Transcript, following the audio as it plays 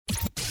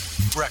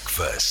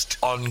Breakfast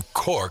on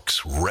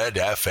Cork's Red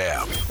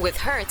FM. With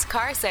Hertz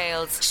Car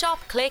Sales. Shop,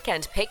 click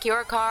and pick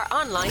your car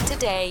online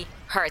today.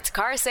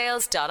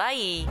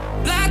 hertzcarsales.ie.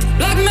 Black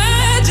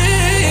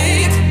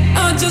magic,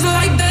 just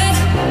like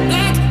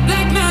that.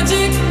 Black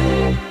magic.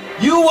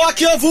 You walk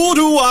your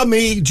voodoo on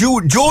me,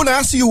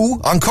 Jonas, you,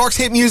 on Cork's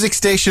hit music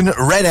station,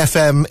 Red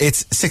FM.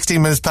 It's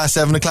 16 minutes past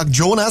 7 o'clock.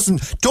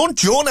 Don't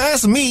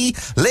Jonas me.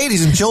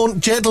 Ladies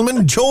and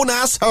gentlemen,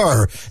 Jonas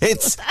her.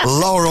 It's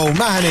Laura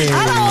O'Mahony.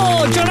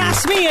 Hello,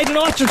 Jonas me. I don't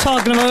know what you're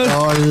talking about.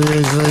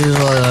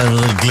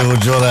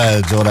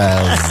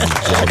 Jonas.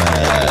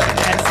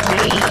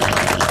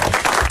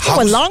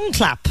 A long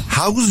clap.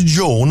 How's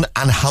Joan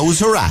and how's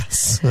her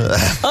ass?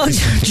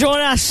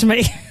 Jonas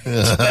me.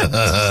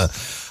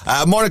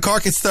 Morning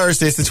Cork, it's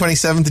Thursday, it's the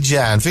 27th of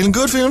Jan. Feeling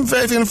good? Feeling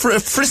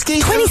frisky?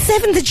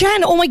 27th of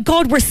Jan, oh my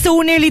God, we're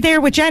so nearly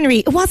there with January.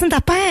 It wasn't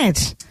that bad.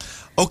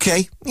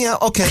 Okay, yeah,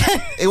 okay.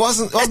 It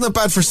wasn't that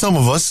bad for some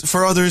of us.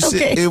 For others,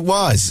 okay. it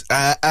was.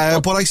 But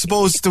I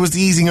suppose there was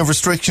the easing of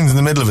restrictions in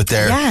the middle of it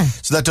there. Yeah.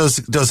 So that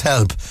does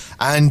help.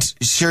 And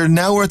sure,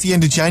 now we're at the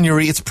end of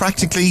January, it's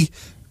practically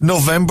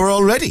November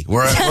already.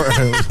 We're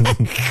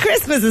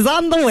Christmas is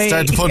on the way.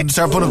 Start putting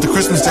up the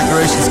Christmas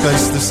decorations,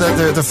 guys.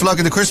 They're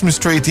flogging the Christmas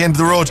tree at the end of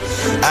the road.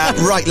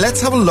 Right,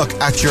 let's have a look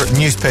at your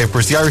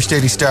newspapers. The Irish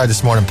Daily Star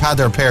this morning.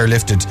 Padder pair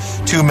lifted.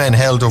 2 men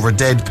held over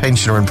dead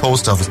pensioner in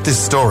post office.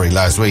 This story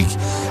last week,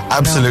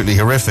 absolutely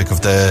horrific,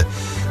 of the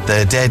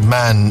dead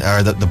man,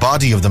 or the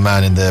body of the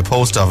man in the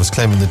post office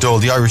claiming the dole.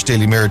 The Irish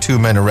Daily Mirror, 2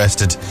 men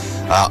arrested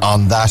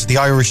on that. The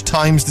Irish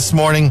Times this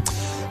morning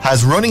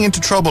has running into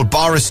trouble.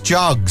 Boris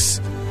jogs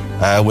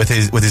with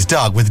his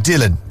dog, with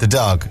Dylan, the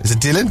dog. Is it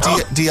Dylan?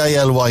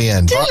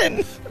 D-I-L-Y-N.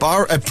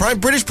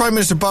 Dylan. British Prime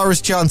Minister Boris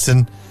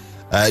Johnson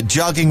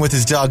jogging with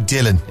his dog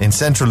Dylan in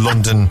central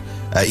London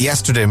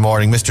yesterday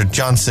morning. Mr.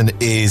 Johnson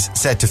is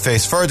set to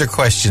face further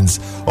questions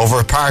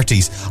over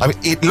parties. I mean,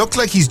 it looked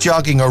like he's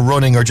jogging or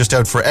running or just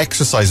out for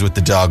exercise with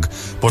the dog,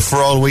 but for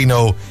all we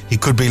know, he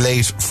could be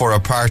late for a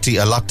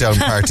lockdown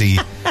party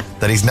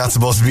that he's not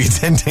supposed to be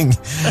attending,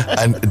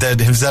 and that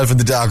himself and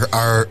the dog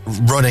are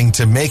running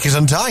to make it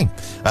on time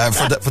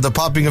for the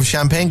popping of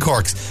champagne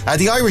corks.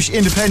 The Irish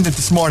Independent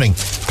this morning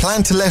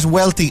plan to let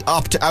wealthy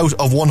opt out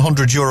of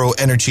 €100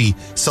 energy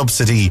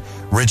subsidy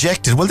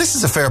rejected. Well, this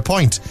is a fair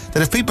point,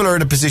 that if people are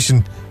in a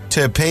position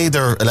to pay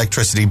their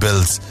electricity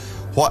bills,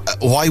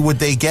 why would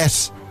they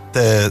get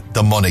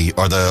the money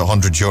or the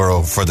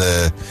 €100 for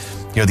the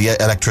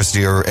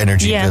electricity or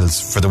energy bills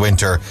for the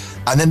winter?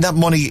 And then that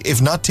money, if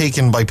not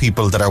taken by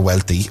people that are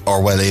wealthy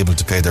or well able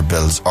to pay their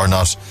bills or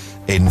not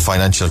in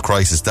financial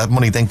crisis, that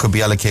money then could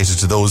be allocated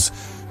to those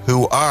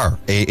who are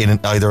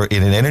either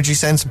in an energy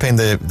sense paying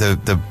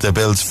the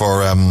bills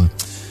for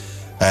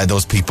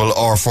those people,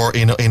 or for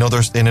in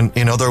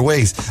other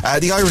ways.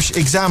 The Irish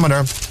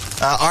Examiner,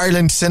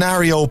 Ireland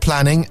scenario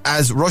planning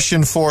as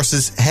Russian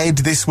forces head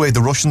this way.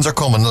 The Russians are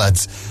coming,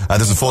 lads.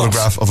 There's a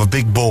photograph of a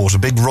big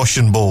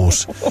Russian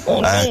boat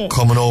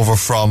coming over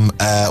from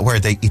where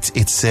they.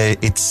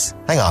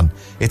 Hang on.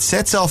 It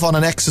sets off on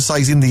an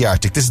exercise in the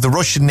Arctic. This is the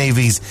Russian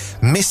Navy's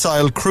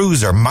missile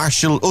cruiser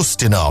Marshal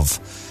Ustinov.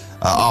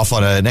 Off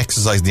on an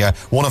exercise in the air.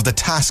 One of the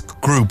task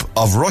group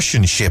of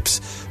Russian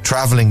ships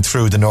travelling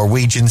through the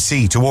Norwegian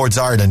Sea towards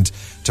Ireland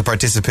to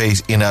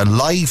participate in a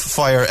live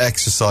fire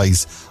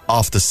exercise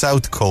off the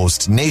south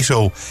coast.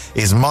 NATO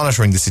is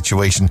monitoring the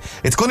situation.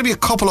 It's going to be a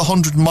couple of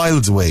 100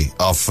 miles away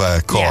off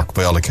Cork,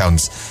 by all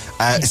accounts.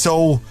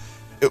 So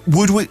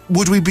would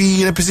we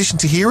be in a position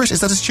to hear it?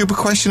 Is that a stupid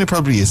question? It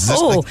probably is.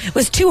 It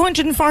was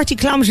 240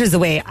 kilometres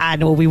away.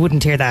 No, we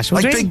wouldn't hear that.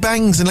 Like big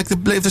bangs and if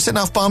they're setting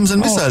off bombs and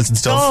missiles and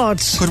stuff.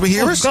 God. Could we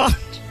hear it? God.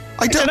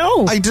 I don't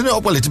know. I don't know.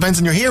 Well, it depends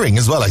on your hearing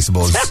as well, I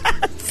suppose.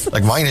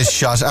 Like mine is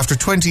shot after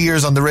 20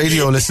 years on the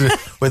radio listening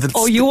with it.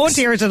 Oh, you won't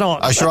hear it at all.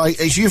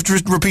 You have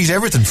to repeat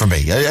everything for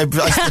me.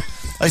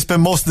 I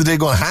spend most of the day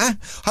going, huh?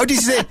 How do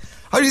you say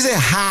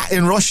ha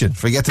in Russian?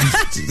 Forget them.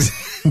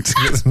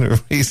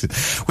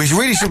 We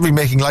really should be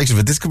making light of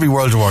it. This could be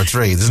World War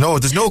III.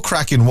 There's no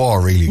crack in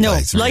war, really,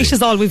 guys. No, light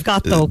is all we've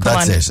got, though. Come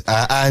on. That's it.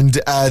 And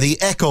the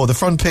Echo, the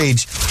front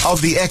page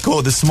of the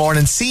Echo this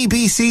morning.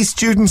 CBC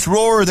students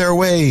roar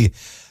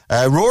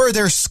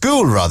their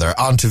school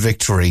onto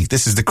victory.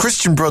 This is the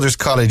Christian Brothers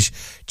College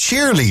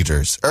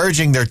cheerleaders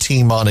urging their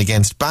team on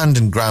against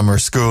Bandon Grammar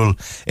School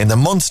in the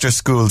Munster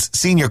Schools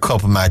Senior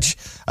Cup match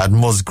at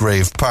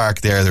Musgrave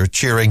Park. They're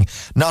cheering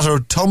not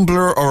a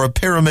tumbler or a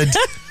pyramid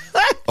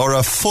or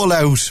a full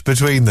out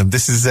between them.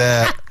 This is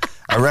a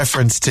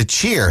reference to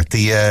Cheer,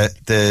 the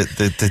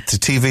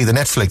TV, the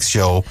Netflix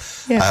show,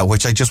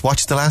 which I just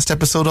watched the last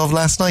episode of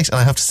last night, and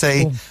I have to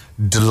say,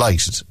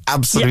 delighted.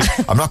 Absolutely.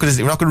 Yeah. We're not going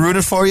to ruin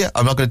it for you.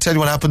 I'm not going to tell you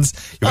what happens.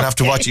 You're going to have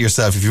to watch it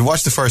yourself. If you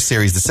watch the first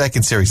series, the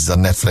second series is on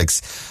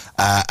Netflix,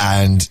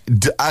 and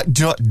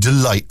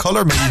delight.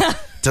 Colour me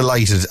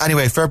delighted.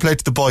 Anyway, fair play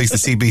to the boys, the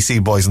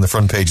CBC boys on the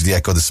front page of the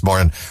Echo this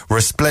morning.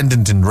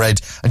 Resplendent in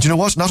red. And you know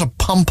what? Not a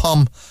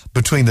pom-pom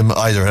between them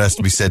either, it has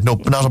to be said. No,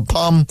 not a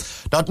pom,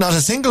 not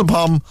a single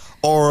pom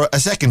or a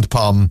second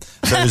pom.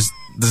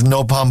 There's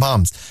no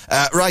pom-poms.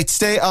 Right,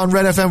 stay on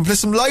Red FM. We'll play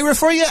some Lyra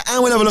for you,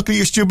 and we'll have a look at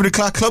your Stupid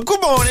O'Clock Club.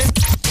 Good morning.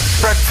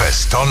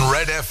 Breakfast on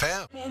Red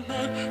FM.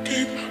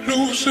 Keep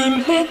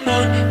losing my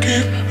mind,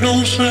 keep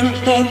losing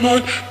my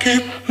mind,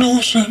 keep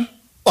losing.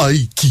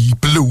 I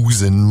keep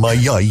losing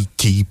I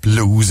keep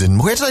losing.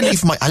 Where did I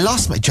leave my? I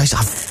lost my. I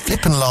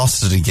flipping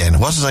lost it again.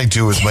 What did I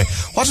do with my?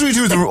 What did I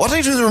do with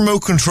the remote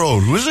control?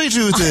 What did I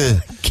do with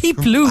the? Keep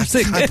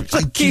losing. I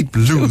keep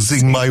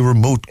losing my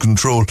remote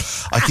control.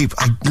 I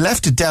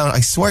left it down.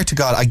 I swear to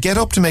God, I get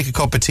up to make a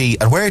cup of tea,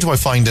 and where do I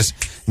find it?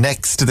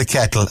 Next to the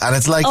kettle, and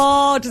it's like,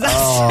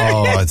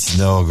 it's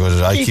no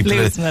good. I keep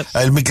losing it.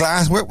 My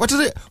glass. What did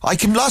it? I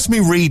lost me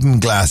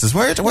reading glasses.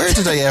 Where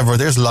did I ever?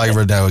 There's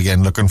Lyra now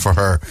again, looking for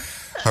her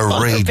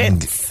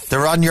reading.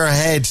 They're on your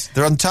head.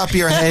 They're on top of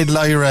your head,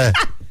 Lyra.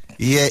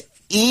 You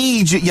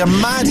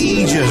mad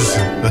Aegis.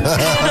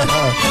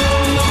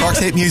 Cork's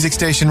hit music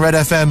station, Red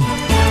FM.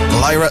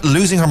 Lyra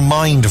losing her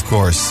mind, of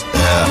course,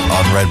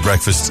 on Red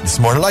Breakfast this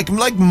morning.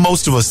 Like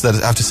most of us that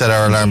have to set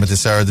our alarm at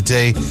this hour of the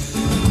day.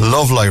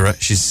 Love Lyra.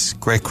 She's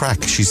great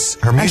crack. She's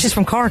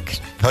from Cork.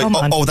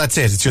 Oh, that's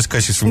it. It's just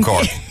because she's from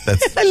Cork.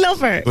 I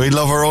love her. We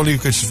love her only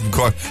because she's from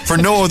Cork. For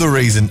no other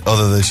reason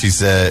other than she's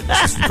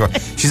from Cork.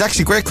 She's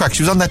actually great crack.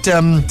 She was on that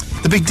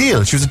The Big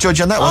Deal. She was a judge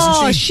on that,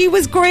 wasn't she? She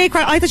was great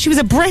crack. I thought she was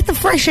a breath of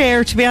fresh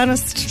air, to be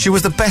honest. She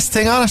was the best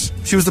thing on it.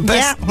 She was the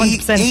best. Yeah,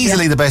 100%,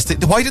 easily the best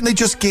thing. Why didn't they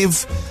just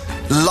give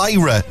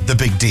Lyra the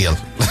big deal?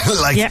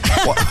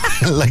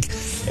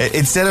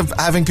 Instead of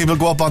having people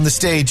go up on the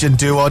stage and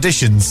do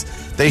auditions,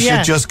 they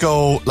should just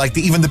go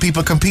even the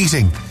people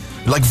competing,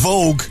 like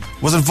Vogue.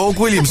 Was it Vogue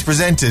Williams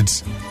presented?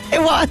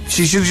 It was.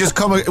 She should have just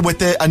come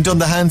with and done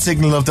the hand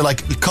signal of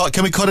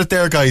can we cut it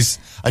there, guys?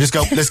 I just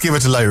go, let's give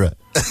it to Lyra.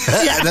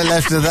 And then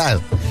left it at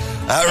that.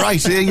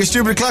 Right, your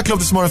Stupid O'Clock Club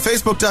this morning,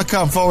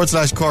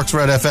 facebook.com/Cork's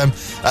Red FM.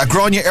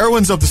 Grania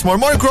Irwin's up this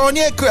morning. Morning,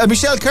 Grania.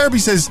 Michelle Kirby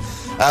says,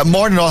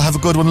 morning all, have a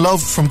good one.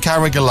 Love from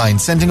Carrigal Line.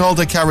 Sending all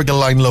the Carrigal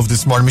Line love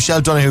this morning.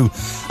 Michelle Donoghue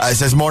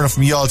says, morning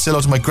from y'all. Say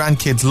hello to my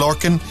grandkids,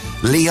 Lorcan,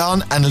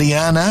 Leon and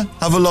Leanna.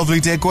 Have a lovely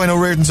day. Gwen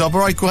O'Riordan's up. All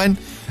right, Gwen.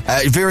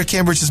 Vera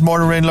Cambridge says,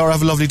 morning, Rain, Laura.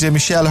 Have a lovely day.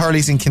 Michelle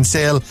Hurley's in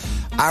Kinsale.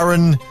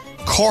 Aaron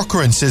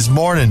Corcoran says,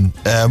 morning.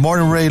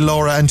 Morning, Ray,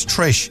 Laura and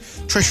Trish.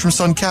 Trish from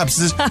Sun Cab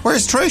says,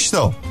 where's Trish,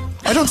 though?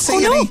 I don't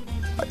see any.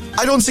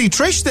 I don't see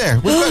Trish there.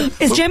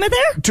 Is Gemma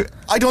there?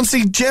 I don't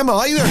see Gemma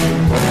either.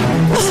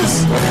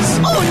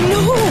 Oh,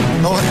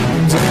 no.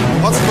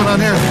 What's going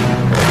on here?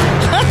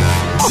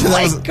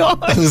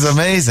 God. That was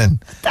amazing.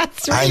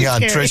 That's really Hang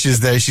on, scary. Trish is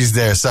there. She's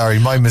there. Sorry,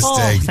 my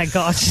mistake. Oh, thank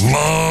God.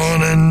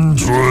 Morning,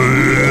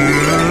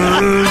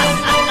 Trish.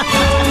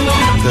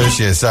 There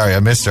she is. Sorry, I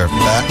missed her.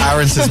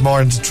 Aaron says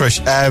morning to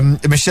Trish.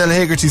 Michelle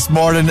Hagerty's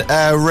morning.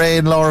 Ray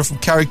and Laura from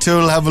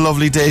Carricktool, have a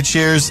lovely day.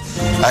 Cheers.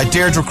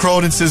 Deirdre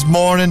Cronin says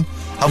morning.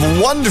 Have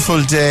a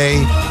wonderful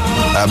day.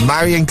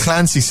 Marion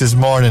Clancy says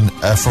morning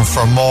from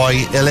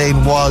Fermoy.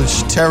 Elaine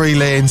Walsh, Terry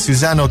Lane,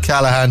 Suzanne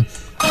O'Callaghan,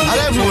 and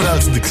everyone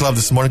else in the club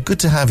this morning. Good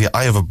to have you.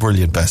 I have a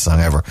brilliant best song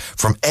ever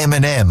from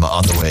Eminem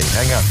on the way.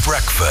 Hang on.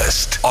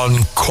 Breakfast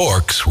on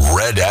Cork's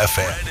Red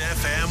FM. Red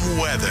FM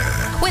weather.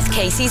 With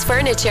Casey's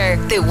Furniture,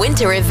 the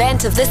winter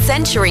event of the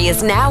century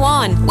is now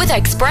on, with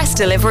express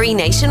delivery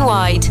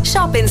nationwide.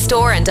 Shop in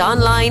store and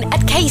online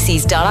at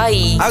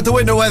caseys.ie. Out the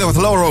window weather with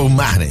Laura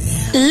O'Mahony.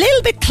 A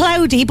little bit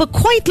cloudy, but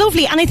quite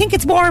lovely, and I think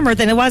it's warmer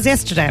than it was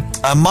yesterday.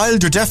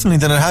 Milder definitely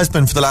than it has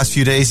been for the last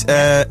few days.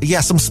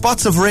 Some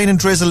spots of rain and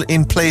drizzle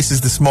in places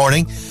this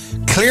morning.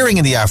 Clearing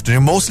in the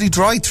afternoon, mostly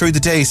dry through the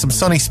day, some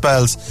sunny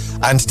spells,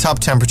 and top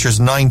temperatures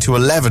 9 to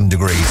 11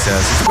 degrees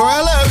Celsius.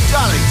 Hello,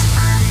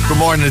 darlings. Good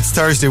morning, it's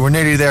Thursday, we're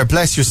nearly there.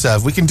 Bless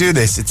yourself, we can do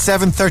this. It's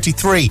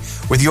 7:33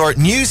 with your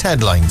news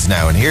headlines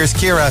now, and here's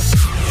Ciara.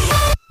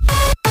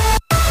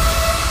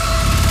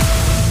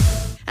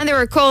 And there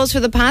are calls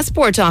for the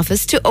Passport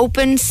Office to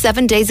open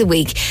 7 days a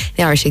week.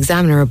 The Irish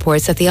Examiner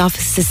reports that the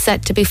office is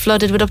set to be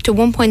flooded with up to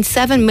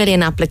 1.7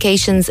 million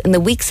applications in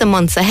the weeks and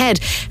months ahead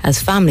as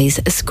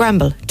families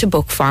scramble to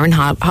book foreign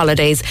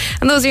holidays.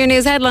 And those are your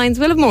news headlines.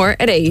 We'll have more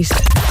at 8.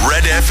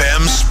 Red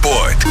FM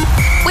Sport.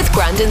 With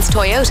Grandin's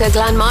Toyota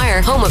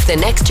Glanmire, home of the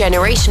next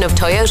generation of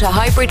Toyota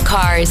hybrid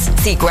cars.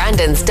 See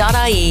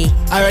grandins.ie.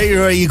 All right,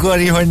 Rory, you go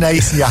anywhere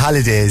nice in your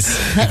holidays.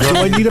 Do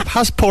I need a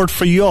passport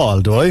for y'all,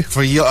 do I?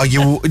 For you,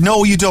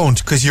 no, you don't,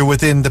 because you're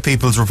within the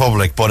People's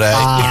Republic. But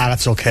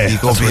that's okay. You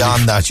go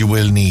beyond that, you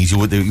will need. You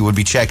would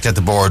be checked at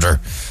the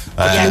border.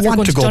 You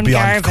want to go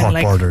beyond Cork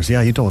borders?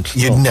 Yeah, you don't.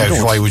 You never.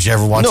 Why would you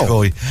ever want to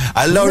go?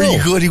 Laura,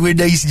 you go anywhere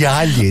nice in your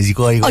holidays. You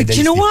go. Do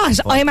you know what?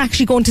 I'm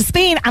actually going to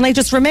Spain, and I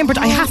just remembered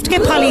I have to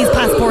get Polly's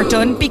passport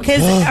done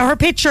because her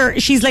picture,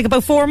 she's like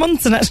about 4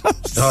 months in it.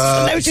 So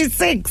now she's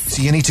 6.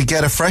 So you need to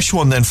get a fresh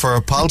one then for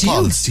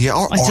Pals. Yeah,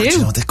 or do. You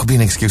know, that could be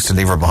an excuse to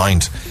leave her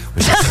behind.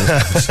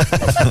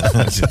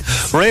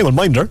 Ray will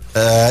mind her.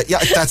 Yeah,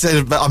 that's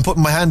it. I'm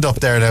putting my hand up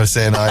there now,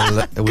 saying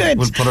we'll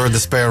put her in the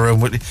spare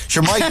room.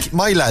 Sure,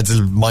 my lads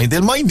will mind.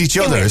 They'll mind each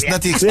other. Isn't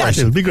that the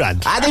expression? Yeah, it'll be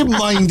grand. They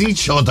mind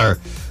each other.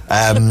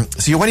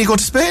 So when are you going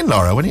to Spain,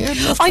 Laura? When are you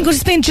heading off? I'm going to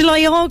Spain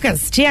July,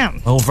 August, yeah.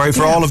 Oh,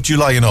 for all of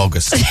July and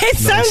August. It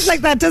sounds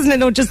like that, doesn't it?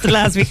 No, just the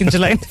last week in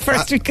July, the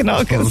first week in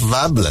August.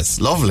 Fabulous.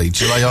 Lovely.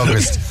 July,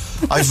 August.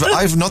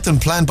 I've nothing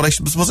planned, but I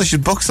suppose I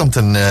should book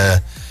something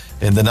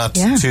in the not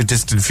too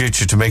distant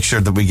future to make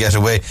sure that we get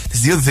away. This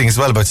is the other thing as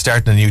well about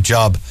starting a new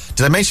job.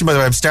 Did I mention, by the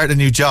way, I'm starting a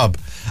new job?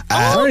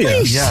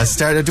 Nice. Yeah,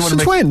 I do want to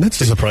make... when? That's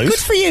a surprise. Good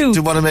for you.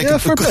 Do want to make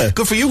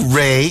good for you,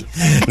 Ray.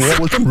 Yeah,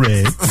 welcome,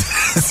 Ray.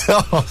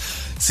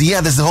 So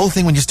yeah, there's the whole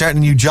thing when you're starting a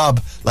new job.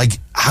 Like,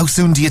 how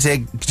soon do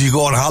you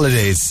go on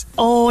holidays?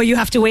 Oh, you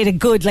have to wait a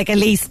good, like, at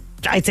least,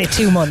 I'd say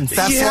 2 months.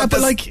 But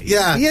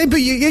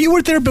you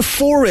were there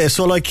before,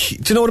 so like, do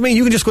you know what I mean?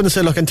 You can just go and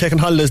say, look, I'm taking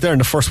holidays there in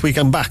the first week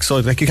I'm back, so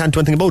like you can't do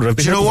anything about it.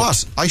 Do you know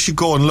what? I should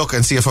go and look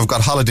and see if I've got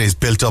holidays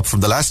built up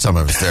from the last time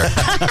I was there.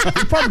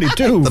 You probably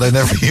do. That I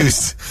never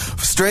used.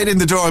 Straight in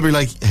the door, I'll be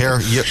like, here,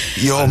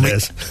 you owe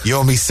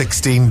me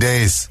 16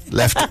 days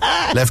left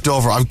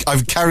over.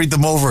 I've carried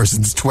them over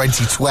since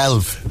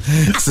 2012.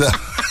 So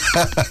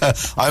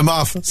I'm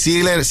off. See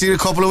you later. See you in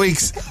a couple of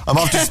weeks. I'm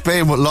off to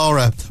Spain with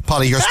Laura.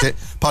 Polly,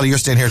 you're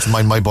staying here to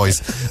mind my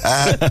boys.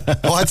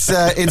 What's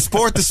in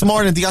sport this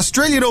morning? The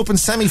Australian Open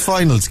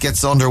semi-finals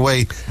gets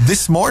underway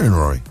this morning,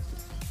 Rory.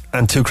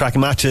 And 2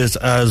 cracking matches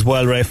as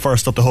well, Ray.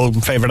 First up, the home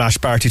favourite Ash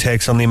Barty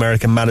takes on the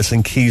American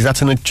Madison Keys.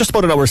 That's in just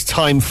about an hour's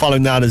time.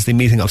 Following that is the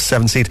meeting of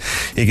 7th-seed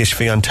Igish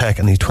Fiontek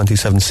and the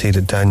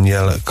 27th-seed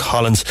Danielle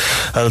Collins.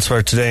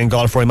 Elsewhere today in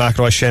golf, Rory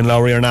McIlroy, Shane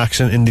Lowry are in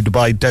action in the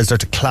Dubai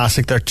Desert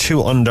Classic. They're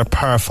 2 under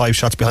par, 5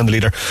 shots behind the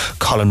leader,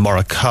 Colin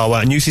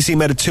Morikawa. And UCC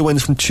made it 2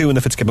 wins from 2 in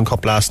the Fitzgibbon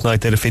Cup last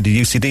night. They defeated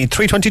UCD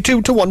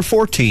 322 to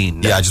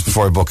 114. Yeah, just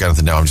before I book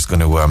anything now, I'm just going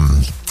to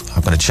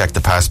check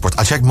the passport.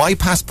 I'll check my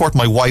passport,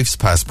 my wife's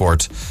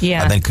passport,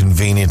 and then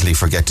conveniently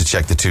forget to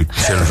check the 2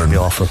 children. Be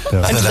awful.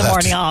 Yeah. And the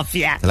morning off,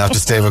 yeah. They'll have to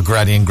stay with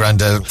Granny and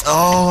Grandad.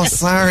 Oh,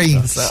 sorry.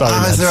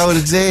 They're out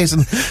of date.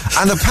 And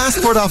the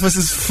passport office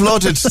is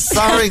flooded.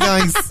 Sorry,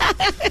 guys.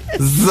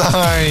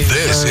 Sorry.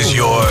 This is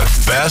your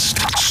best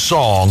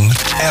song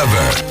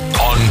ever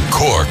on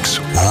Cork's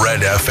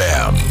Red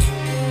FM.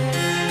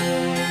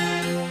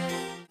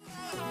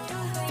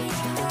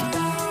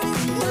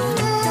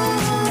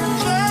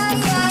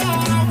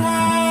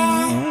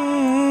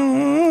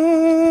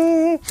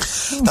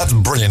 That's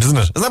brilliant, isn't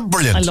it? Isn't that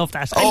brilliant? I love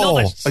that. I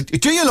love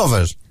it. Do you love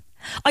it?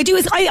 I do.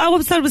 I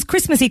always thought it was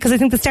Christmassy because I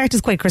think the start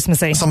is quite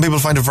Christmassy. Some people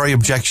find it very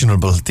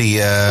objectionable.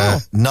 The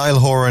Niall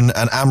Horan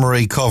and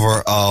Anne-Marie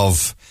cover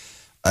of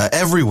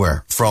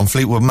Everywhere from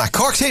Fleetwood Mac.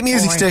 Cork's hit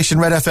music station,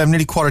 Red FM,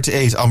 nearly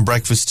 7:45 on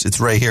breakfast. It's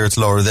Ray here, it's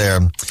Laura there.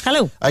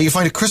 Hello. You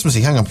find it Christmassy.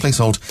 Hang on, please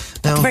hold.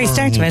 At the very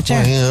start of it,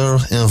 yeah.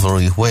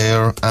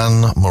 Everywhere,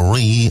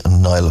 Anne-Marie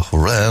and Niall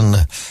Horan.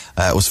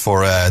 It was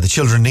for the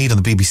Children Need on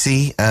the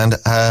BBC. And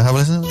have a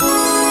listen.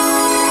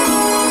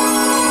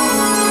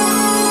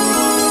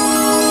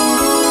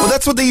 Well,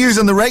 that's what they use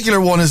on the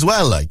regular one as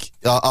well, like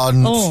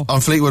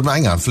on Fleetwood Mac.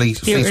 Hang on,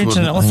 Fleetwood.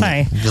 Original,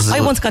 sorry. I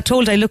once got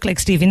told I look like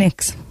Stevie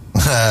Nicks.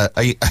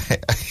 Are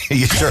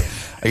you sure?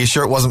 Are you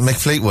sure it wasn't Mick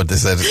Fleetwood? They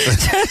said.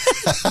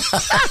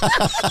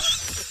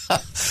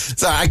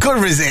 Sorry, I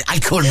couldn't resist. I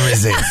couldn't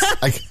resist.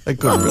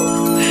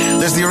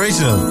 There's the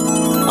original.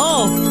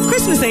 Oh,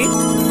 Christmassy.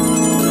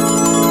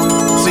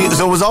 See,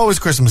 so it was always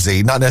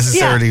Christmassy, not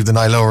necessarily the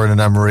Niall Horan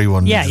and Anne-Marie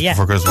one.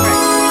 For Christmas.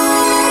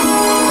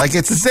 Like,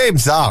 it's the same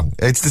song.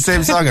 It's the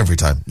same song every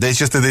time. It's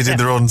just that they did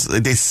their own,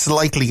 they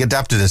slightly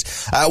adapted it.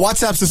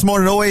 WhatsApps this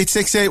morning,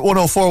 0868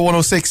 104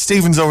 106.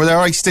 Stephen's over there.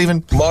 All right,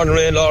 Stephen? Morning,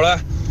 Ray and Laura.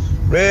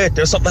 Ray,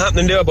 there's something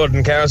happening there, bud,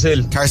 in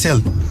Carshill.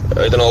 Carshill?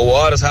 I don't know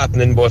what is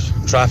happening, but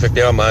traffic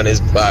there, man, is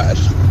bad.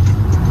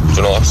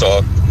 You know,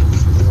 so,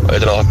 I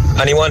don't know.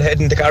 Anyone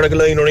heading to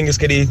Carrigaline or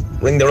Inniskiddy,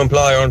 ring their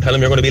employer and tell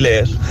them you're going to be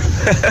late.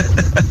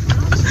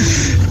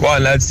 Go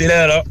on, lads. See you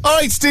later. All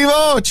right, Steve.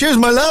 Oh, cheers,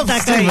 my love.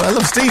 Stephen. I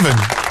love Stephen.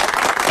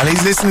 And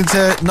he's listening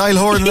to Niall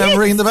Horan and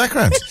Anne-Marie in the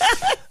background.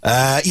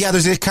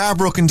 There's a car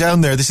broken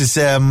down there. This is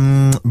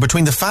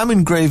between the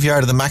Famine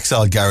Graveyard and the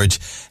Maxall Garage,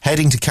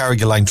 heading to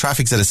Carrigaline.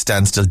 Traffic's at a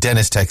standstill.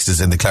 Dennis texted us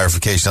in the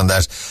clarification on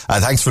that.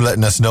 Thanks for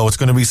letting us know. It's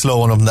going to be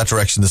slow on up in that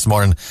direction this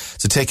morning.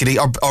 So take it easy,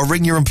 or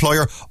ring your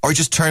employer, or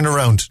just turn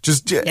around.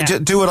 Just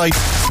do what I...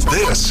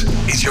 This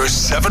is your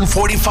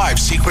 7:45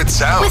 Secret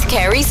Sound. With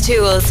Kerry's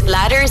Tools.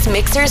 Ladders,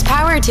 mixers,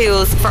 power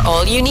tools. For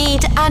all you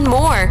need and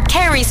more.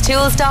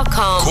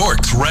 Kerry'sTools.com.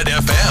 Cork's Red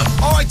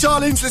FM. All right,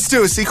 darlings, let's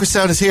do it. Secret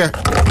Sound is here.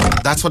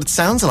 That's what it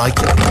sounds like.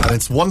 And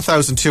it's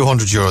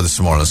 €1,200 this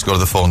morning. Let's go to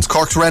the phones.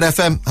 Cork's Red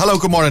FM. Hello,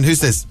 good morning. Who's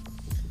this?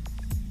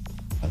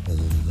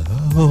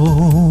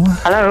 Hello.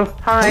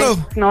 Hi. Hello.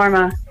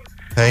 Norma.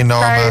 Hey,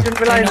 Norma. Sorry, I didn't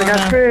realise I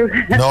got through.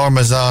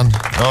 Norma's on.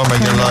 Norma,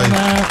 you're live.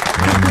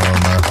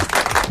 Norma.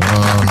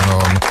 Oh,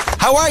 Norma.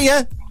 How are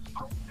you?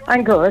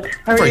 I'm good.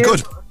 How are Very you?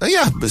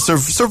 good.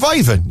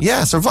 Surviving.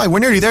 Yeah, survive. We're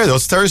nearly there, though.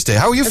 It's Thursday.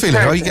 How are you feeling?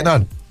 Thursday. How are you getting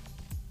on?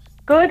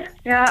 Good.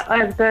 Yeah, I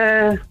have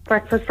the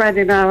breakfast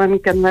ready now. I'm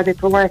getting ready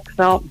for work,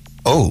 so...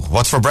 Oh,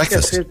 what's for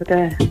breakfast? Just through the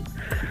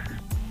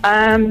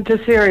day.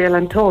 Just cereal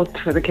and toast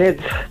for the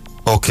kids.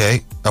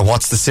 Okay. And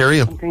what's the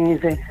cereal? Something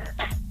easy.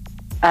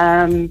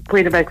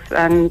 Weetabix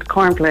and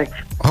cornflakes.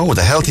 Oh,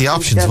 the healthy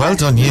options. Well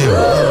done,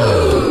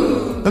 you.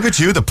 Look at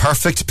you, the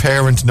perfect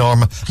parent,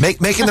 Norma.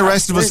 Making the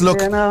rest of us look,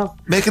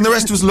 making the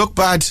rest of us look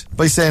bad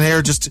by saying,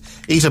 "Here, just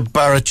eat a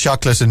bar of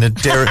chocolate and a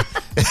dairy.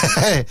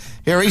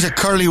 Here, eat a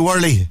curly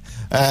whirly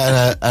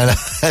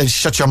and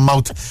shut your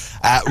mouth."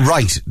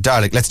 Right,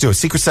 darling, let's do it.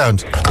 Secret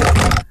sound.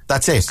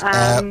 That's it.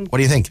 What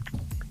do you think?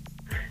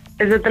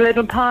 Is it the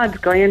little pod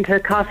going into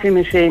a coffee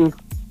machine?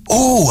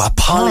 Oh, a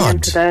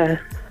pod.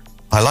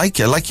 I like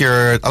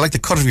the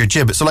cut of your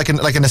jib. So like an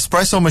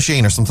espresso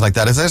machine or something like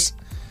that, is it?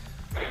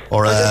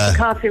 Or a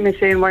coffee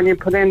machine when you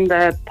put in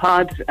the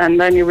pod and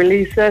then you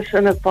release it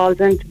and it falls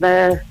into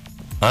the...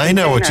 I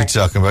know what you're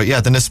talking about.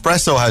 Yeah, the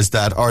Nespresso has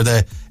that, or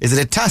is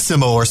it a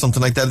Tassimo or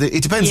something like that?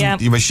 It depends on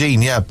your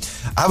machine. Yeah,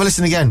 have a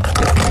listen again.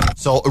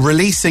 So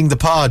releasing the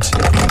pod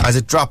as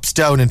it drops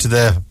down into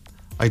the,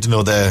 I don't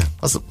know, the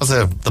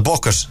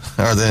bucket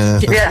or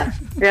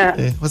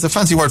the what's the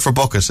fancy word for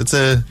bucket? It's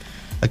a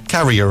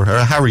carrier or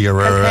a harrier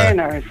or a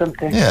container or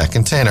something. Yeah, a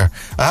container.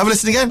 Have a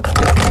listen again.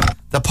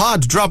 The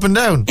pod dropping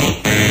down.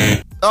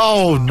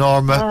 Oh,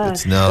 Norma,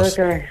 it's not.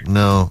 Okay.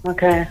 No.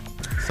 Okay.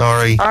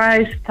 Sorry. All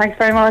right. Thanks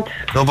very much.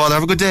 No bother.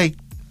 Have a good day.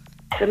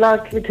 Good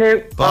luck. You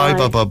too. Bye.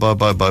 Bye.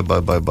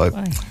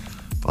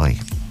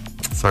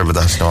 Sorry about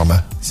that,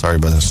 Norma. Sorry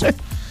about this.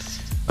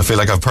 I feel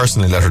like I've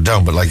personally let her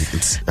down, but like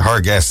it's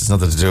her guess. It's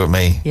nothing to do with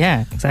me.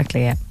 Yeah,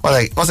 exactly. Yeah. Well,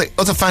 like,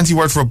 what's a fancy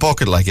word for a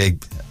bucket? Like I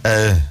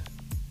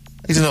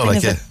don't know,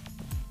 like a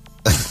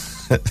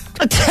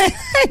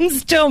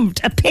time's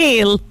jumped. A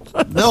pail.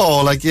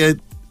 No, like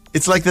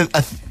it's like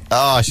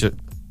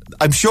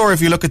I'm sure if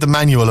you look at the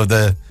manual of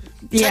the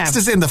text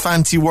is in the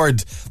fancy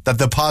word that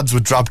the pods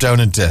would drop down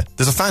into.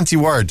 There's a fancy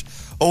word.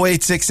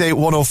 0868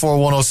 104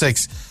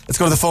 106. Let's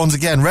go to the phones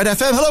again. Red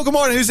FM. Hello, good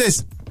morning. Who's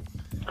this?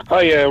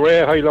 Hi,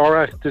 Ray. Hi,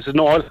 Laura. This is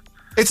Noel.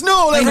 It's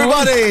Noel,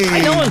 everybody.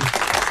 Hi, Noel.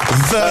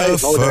 The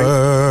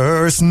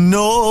first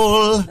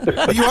Noel.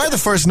 You are the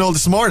first Noel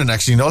this morning,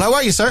 actually, Noel. How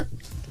are you, sir?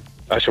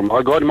 I'm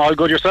all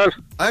good yourself?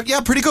 Yeah,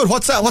 pretty good.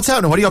 What's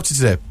happening? What are you up to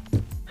today?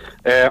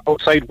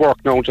 Outside work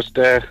now, just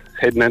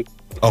heading in.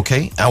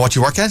 Okay. And what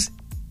you work at?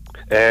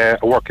 I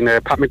work in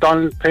Pat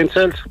McDonald Paint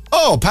Sales.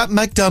 Oh, Pat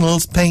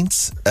McDonald's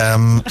Paints.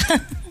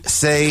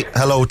 Say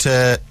hello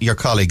to your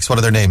colleagues. What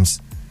are their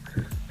names?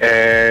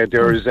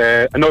 There's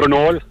another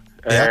Noel.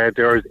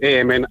 There's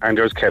Eamon and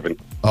there's Kevin.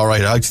 All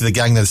right, out to the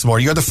gang this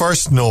morning. You're the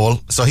first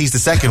Noel, so he's the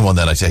second one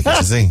then, I take it,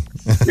 is he?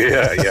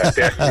 Yeah,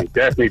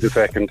 definitely the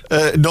second.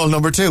 Noel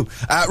number 2.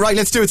 Right,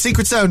 let's do it.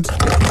 Secret sound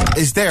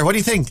is there. What do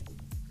you think?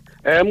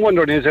 I'm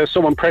wondering, is there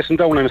someone pressing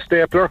down on a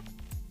stapler?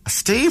 A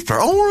stapler?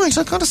 Oh, right,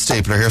 I've got a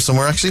stapler here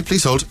somewhere, actually.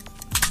 Please hold.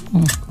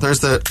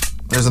 There's no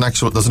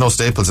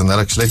staples in that,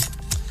 actually.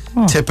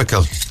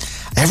 Typical.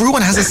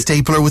 Everyone has a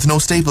stapler with no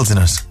staples in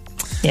it.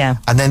 Yeah.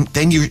 And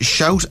then you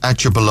shout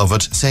at your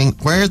beloved saying,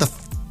 where are the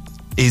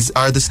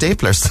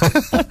staplers?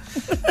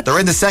 They're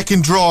in the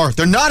second drawer.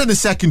 They're not in the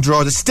second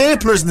drawer. The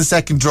stapler's in the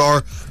second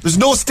drawer. There's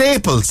no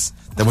staples.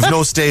 There was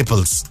no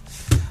staples.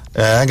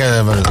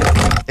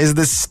 Is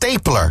the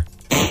stapler?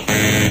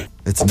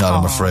 It's not,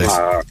 I'm afraid.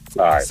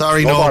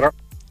 Sorry, no. Bother.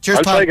 Cheers,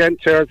 I'll pal. try again.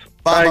 Cheers.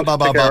 Bye. Bye.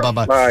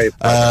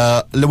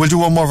 We'll do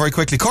one more very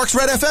quickly. Cork's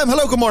Red FM.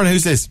 Hello, good morning.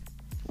 Who's this?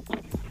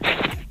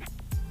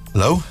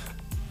 Hello?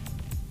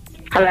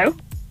 Hello?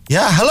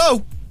 Yeah,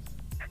 hello.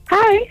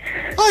 Hi.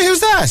 Hi, who's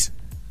that?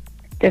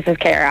 This is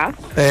Kara.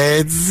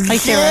 It's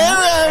Kara,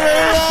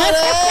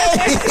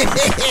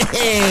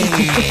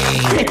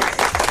 everybody.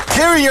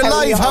 Kara, you're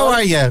live. How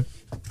are you?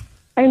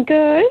 I'm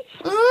good.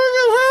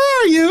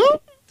 Where are you?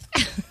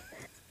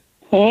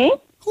 Hmm?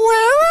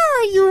 Where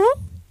are you?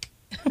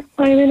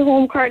 I'm in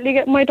home currently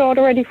getting my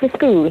daughter ready for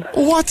school.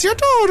 What's your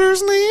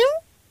daughter's name?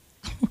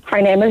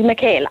 Her name is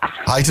Michaela.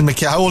 Hi to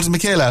Michaela. How old is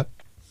Michaela?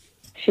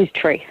 She's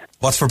 3.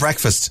 What's for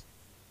breakfast?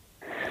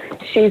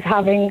 She's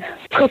having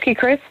cookie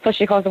crisps, but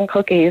she calls them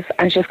cookies,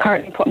 and she's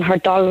currently putting her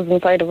dolls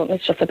inside of them.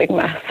 It's just a big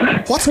mess.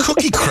 What's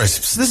cookie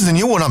crisps? This is a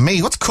new one on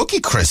me. What's cookie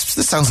crisps?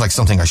 This sounds like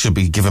something I should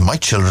be giving my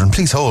children.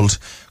 Please hold.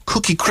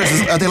 Cookie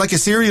crisps. Are they like a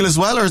cereal as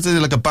well, or is they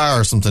like a bar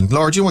or something?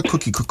 Laura, do you know what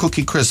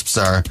cookie crisps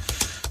are?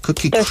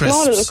 They're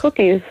small little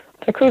cookies.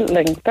 They're cool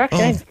things. They're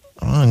nice.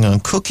 Hang on.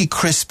 Cookie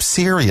crisp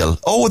cereal.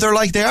 Oh,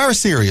 they are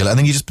cereal, and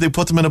then they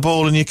put them in a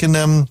bowl, and you can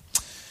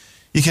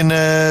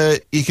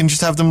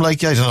just have them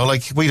like, I don't know,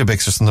 like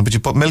Weetabix or something, but you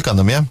put milk on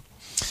them, yeah?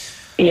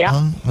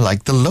 Yeah. I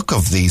like the look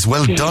of these.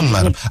 Well done,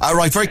 madam. All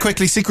right, very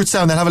quickly, secret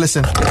sound, then have a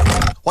listen.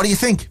 What do you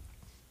think?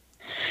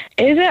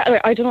 Is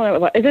it, I don't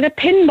know, is it a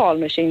pinball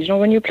machine? You know,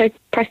 when you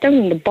press down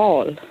on the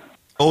ball?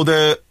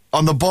 Oh,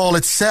 on the ball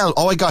itself.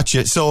 Oh, I got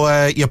you.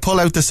 So you pull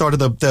out the sort of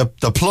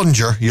the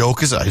plunger,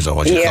 because I don't know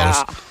what you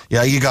call it.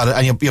 Yeah, you got it.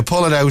 And you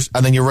pull it out,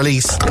 and then you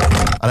release,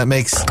 and it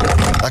makes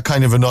that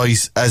kind of a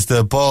noise as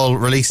the ball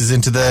releases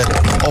into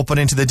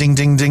the ding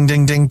ding ding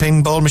ding ding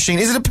pinball machine.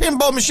 Is it a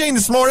pinball machine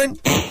this morning?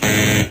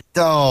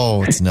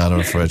 Oh, it's not,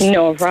 I'm afraid.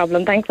 No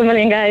problem. Thanks a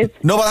million, guys.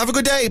 No, but have a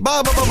good day.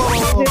 Bye.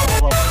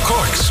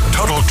 Cork's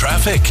Total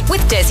traffic.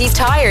 With Desi's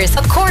Tyres,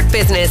 a Cork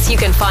business you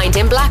can find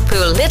in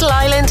Blackpool, Little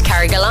Island,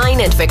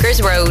 Carrigaline and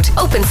Vickers Road.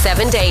 Open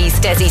 7 days.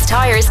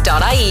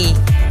 Desi'sTyres.ie.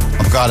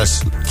 I've got it,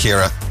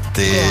 Ciara.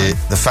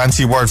 The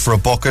fancy word for a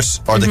bucket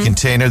or the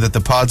container that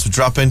the pods would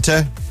drop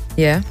into?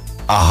 Yeah.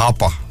 A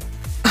hopper.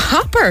 A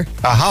hopper?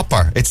 A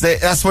hopper.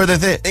 That's where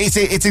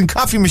it's in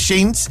coffee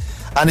machines,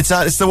 and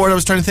it's the word I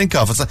was trying to think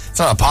of. It's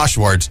not a posh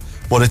word,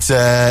 but it's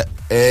the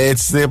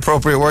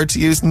appropriate word to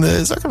use in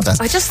the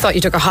circumstance. I just thought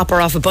you took a hopper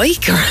off a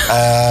bike.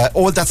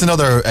 That's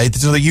another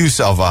use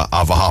of a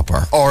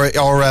hopper, or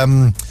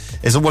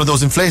is it one of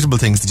those inflatable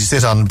things that you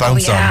sit on and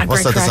bounce on?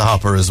 What's that? That's a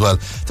hopper as well.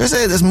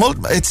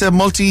 It's a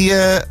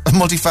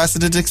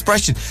multifaceted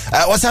expression.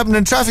 What's happening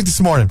in traffic this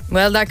morning?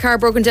 Well, that car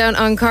broken down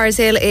on Cars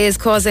Hill is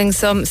causing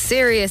some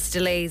serious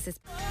delays.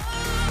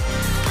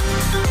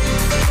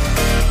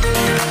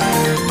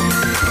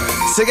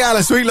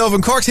 Sigala, Sweet Love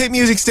and Cork's hit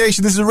music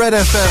station. This is Red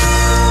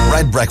FM.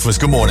 Red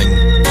Breakfast, good morning.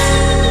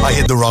 I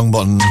hit the wrong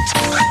button.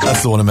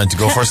 That's the one I meant to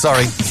go for.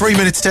 Sorry. 3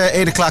 minutes to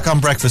 8 o'clock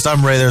on breakfast.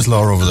 I'm Ray. There's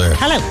Laura over there.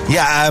 Hello.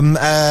 Yeah,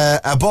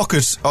 a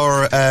bucket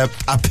or a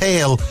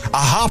pail, a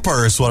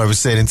hopper is what I was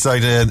saying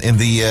inside in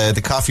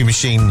the coffee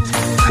machine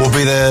will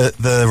be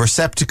the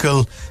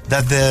receptacle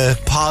that the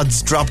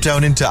pods drop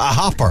down into. A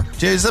hopper.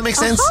 Does that make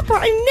sense? A hopper?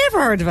 I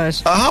never heard of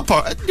it. A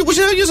hopper? Would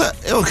you use it?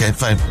 Okay,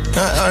 fine.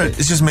 All right,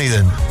 it's just me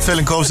then. Phil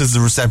and Co says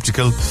the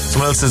receptacle.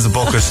 Someone else says the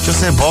bucket.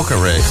 Just say bucket,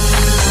 Ray.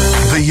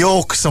 The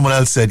yolk, someone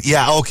else said.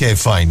 Yeah, okay,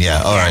 fine.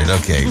 Yeah, all right,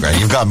 okay, great.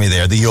 You've got me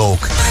there. The yolk.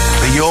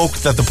 The yolk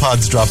that the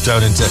pods drop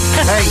down into.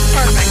 Hey,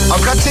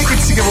 I've got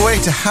tickets to give away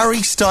to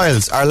Harry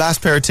Styles. Our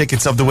last pair of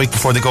tickets of the week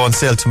before they go on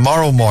sale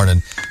tomorrow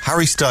morning.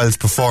 Harry Styles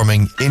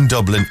performing in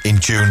Dublin in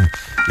June.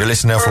 You're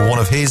listening now for one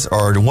of his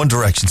or the One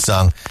Direction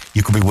song.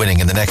 You could be winning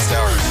in the next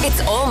hour.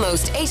 It's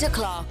almost 8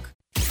 o'clock.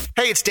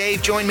 Hey, it's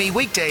Dave. Join me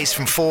weekdays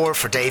from 4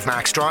 for Dave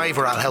Max Drive,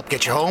 where I'll help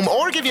get you home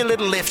or give you a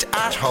little lift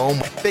at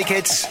home. Big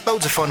hits,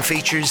 loads of fun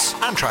features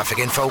and traffic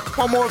info.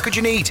 What more could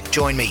you need?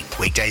 Join me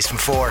weekdays from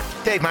 4.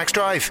 Dave Max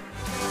Drive.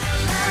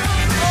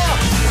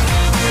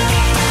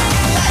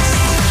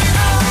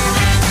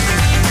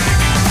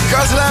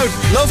 Girls Aloud,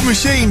 Love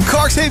Machine,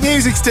 Cork's hit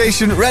music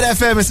station, Red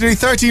FM. It's nearly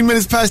 13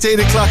 minutes past 8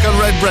 o'clock on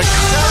Red Breakfast.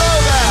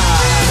 Hello there.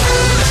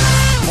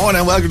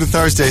 Morning, welcome to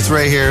Thursday. It's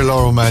Ray here,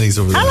 Laura O'Malley's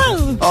over there.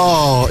 Hello.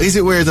 Oh, is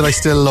it weird that I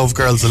still love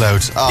Girls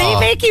Aloud? They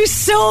make you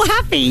so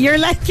happy. You're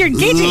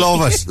giddy.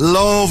 Love it.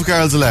 Love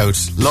Girls Aloud.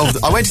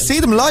 I went to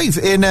see them live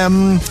in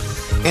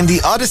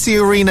the Odyssey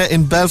Arena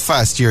in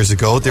Belfast years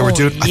ago. They were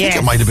doing, I think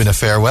it might have been a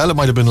farewell. It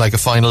might have been like a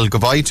final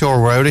goodbye tour.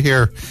 We're out of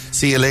here.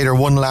 See you later.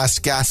 One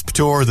last gasp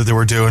tour that they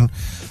were doing.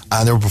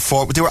 And they were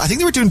I think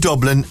they were doing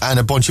Dublin and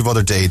a bunch of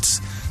other dates.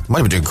 They might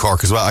have been doing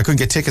Cork as well. I couldn't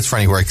get tickets for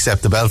anywhere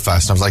except the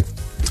Belfast. And I was like,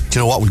 do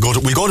you know what?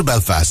 We'll go to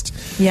Belfast.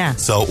 Yeah.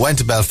 So went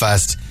to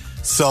Belfast,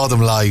 saw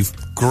them live.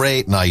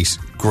 Great night,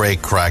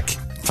 great crack,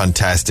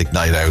 fantastic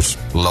night out.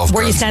 Love.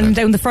 Were you standing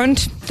down the front,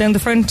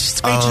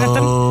 screeching at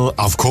them?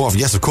 Of course,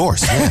 yes, of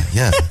course.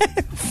 Yeah.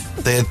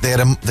 They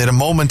had a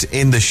moment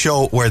in the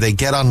show where they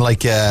get on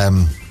like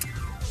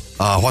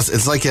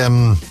it's like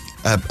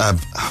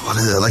what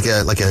is it,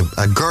 like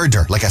a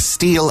girder, like a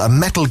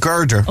metal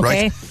girder, okay.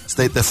 Right?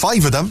 So the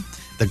 5 of them,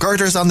 the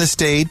girder's on the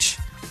stage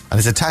and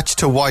it's attached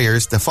to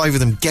wires. The 5 of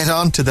them get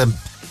onto the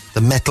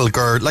metal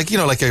girder, like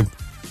a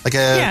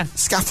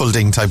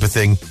scaffolding type of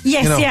thing.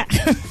 Yes, yeah.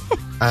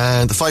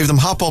 And the 5 of them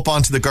hop up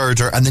onto the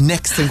girder, and the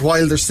next thing,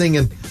 while they're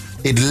singing,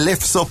 it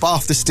lifts up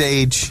off the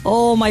stage.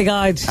 Oh my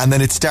God. And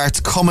then it starts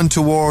coming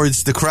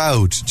towards the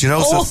crowd. Do you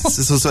know? Oh.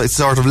 So it's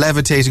sort of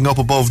levitating up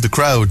above the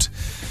crowd.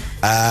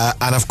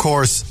 And of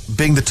course,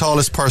 being the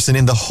tallest person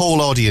in the whole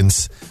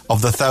audience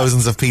of the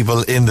thousands of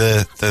people in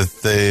the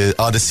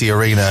Odyssey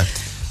Arena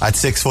at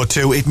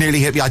 6'2", it nearly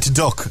hit me. I had to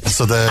duck.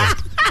 So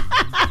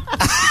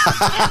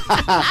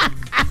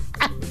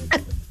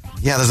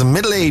yeah, there's a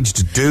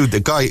middle-aged dude,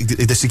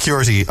 the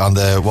security on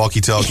the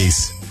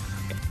walkie-talkies.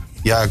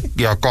 Yeah,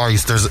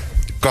 guys, there's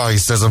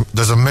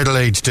a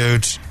middle-aged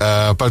dude,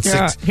 about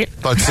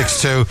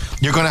 6'2".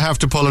 You're going to have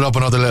to pull it up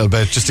another little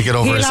bit just to get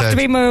over his head.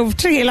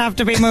 He'll have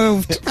to be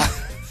moved.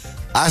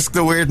 Ask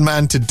the weird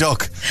man to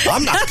duck.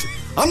 I'm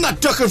not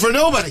ducking for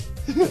nobody.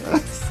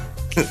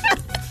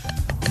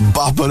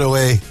 Bopping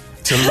away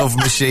to Love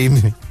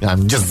Machine.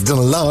 I'm just a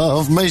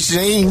love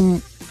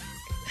machine.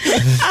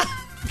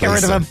 Get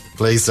rid of him.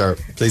 Please, sir.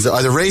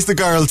 Either raise the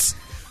girls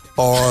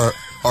or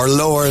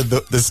lower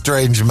the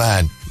strange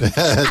man.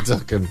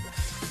 Ducking.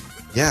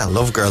 Yeah,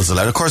 love Girls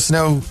Aloud. Of course,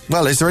 now,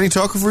 well, is there any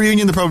talk of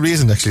reunion? There probably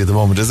isn't actually at the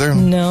moment, is there?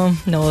 No,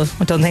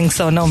 I don't think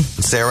so, no.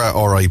 Sarah,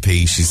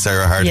 R.I.P.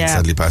 Sarah Harding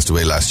sadly passed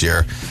away last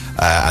year.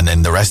 And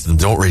then the rest of them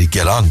don't really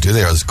get on, do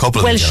they? There's a couple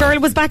of them. Well, Cheryl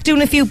was back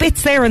doing a few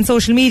bits there on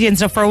social media and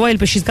stuff for a while,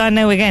 but she's gone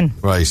now again.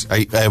 Right.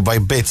 By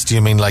bits, do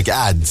you mean like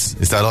ads?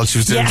 Is that all she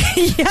was doing?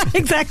 Yeah,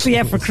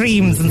 exactly, for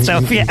creams and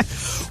stuff, yeah.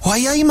 Why,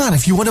 yeah, man,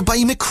 if you want to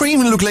buy me a cream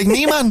and look like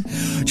me, man,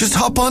 just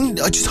hop on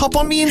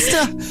me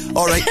Insta.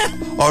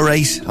 All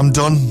right, I'm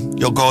done.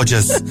 You're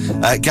gorgeous.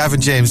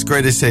 Gavin James,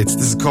 greatest hits.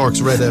 This is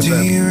Cork's Red FM.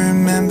 Do you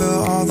remember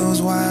all those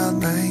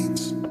wild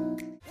nights?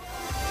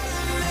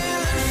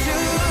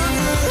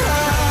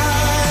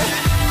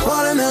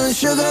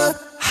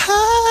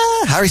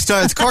 Harry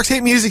Styles, Cork's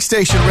hit music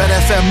station, Red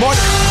FM.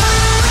 Morning.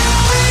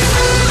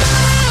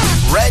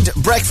 Red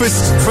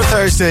breakfast for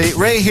Thursday.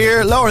 Ray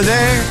here, Laura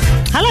there.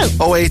 Hello.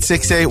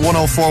 0868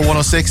 104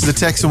 106 is the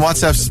text and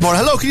WhatsApp this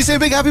morning. Hello, can you say a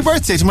big happy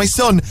birthday to my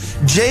son,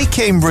 Jay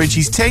Cambridge?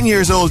 He's 10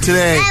 years old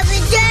today.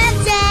 Happy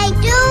birthday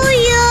to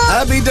you.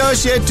 Happy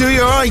birthday to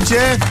you. All right,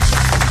 Jay.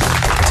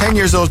 10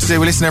 years old today.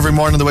 We listen every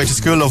morning on the way to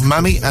school. Love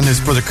Mammy and his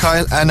brother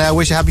Kyle. And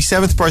wish a happy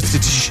 7th birthday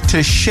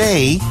to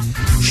Shay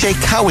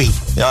Cowie.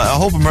 I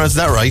hope I pronounced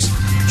that right.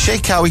 Shay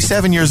Cowie,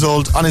 7 years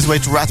old, on his way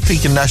to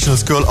Rathpeacon National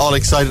School. All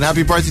excited.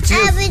 Happy birthday to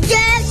you. Happy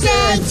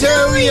birthday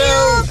to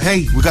you.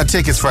 Hey, we got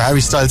tickets for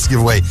Harry Styles to give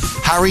away.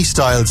 Harry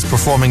Styles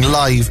performing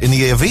live in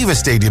the Aviva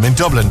Stadium in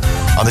Dublin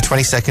on the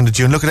 22nd of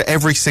June. Look at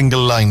every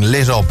single line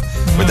lit up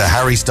with the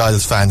Harry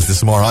Styles fans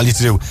this morning. All you have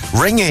to do,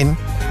 ring in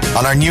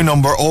on our new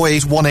number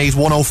 0818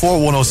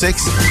 104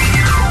 106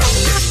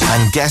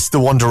 and guess the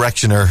One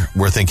Directioner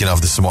we're thinking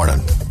of this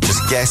morning.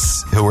 Just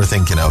guess who we're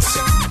thinking of.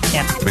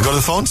 Yeah. We go to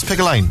the phones, pick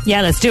a line.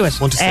 Yeah, let's do it.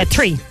 1 to 6.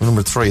 3.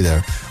 Number 3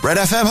 there. Red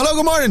FM, hello,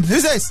 good morning.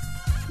 Who's this?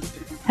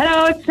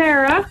 Hello, it's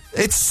Sarah.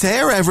 It's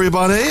Sarah,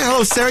 everybody.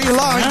 Hello, Sarah, you're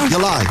live. You're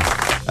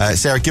live.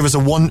 Sarah, give us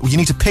you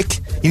need to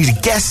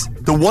guess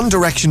the One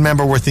Direction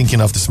member we're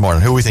thinking of this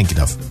morning. Who are we thinking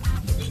of?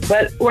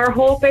 Well, we're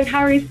hoping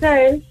Harry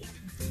Styles.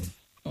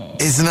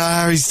 Isn't it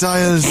Harry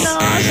Styles? No,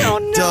 I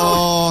don't know.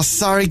 Oh,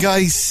 sorry,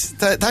 guys.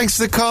 Thanks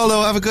for the call,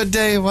 though. Have a good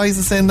day. Why is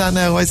it saying that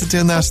now? Why is it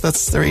doing that?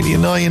 That's really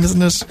annoying,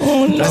 isn't it?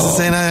 Oh, no. Why is it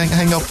saying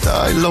hang up?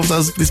 I love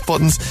these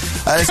buttons.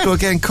 Let's go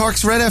again.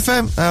 Cork's Red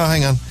FM. Oh,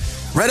 hang on.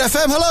 Red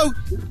FM, hello.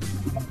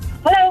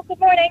 Hello, good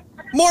morning.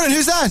 Morning,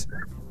 who's that?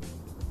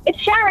 It's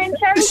Sharon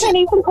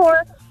Kenny from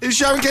Cork. It's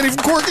Sharon Kenny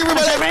from Cork,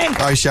 everybody.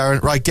 All right, Sharon.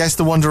 Right, guess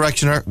the One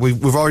Directioner.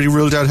 We've already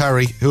ruled out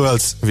Harry. Who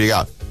else have you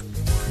got?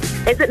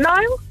 Is it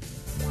Niall?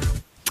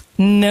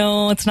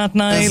 No, it's not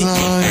Niall. It's not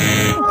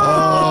Niall.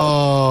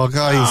 Oh,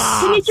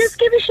 guys. Can you just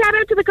give a shout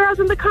out to the girls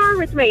in the car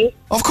with me?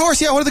 Of course,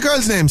 yeah. What are the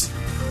girls' names?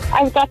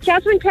 I've got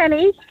Jasmine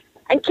Kenny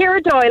and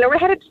Ciara Doyle, and we're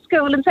headed to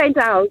school in St.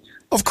 Al's.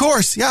 Of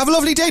course. Yeah, have a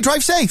lovely day.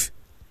 Drive safe.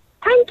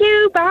 Thank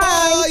you.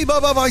 Bye.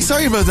 Bye.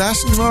 Sorry about that.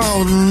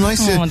 Oh,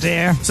 nice. Oh,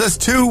 dear. So that's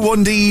 2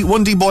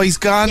 1D boys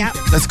gone. Yep.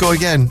 Let's go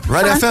again.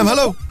 Red FM,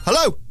 hello.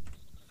 Hello.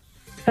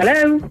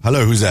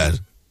 Hello, who's that?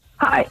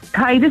 Hi,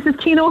 this is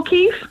Tina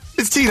O'Keefe.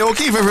 It's Tina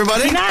O'Keefe,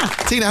 everybody.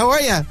 Tina, how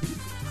are you?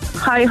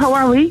 Hi, how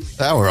are we?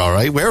 Oh, we're all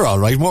right. We're all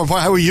right.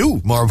 How are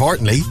you, more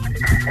importantly?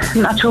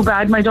 Not too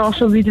bad. My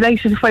daughter will be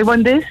delighted if I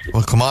won this.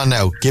 Well, come on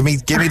now. Give me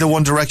the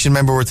One Direction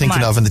member we're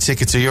thinking of, and the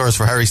tickets are yours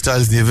for Harry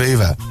Styles and the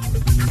Aviva.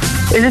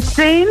 Is it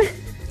Zayn?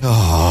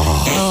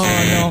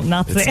 Oh, no,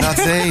 not Zayn. It's not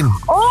Zayn.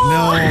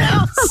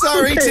 No.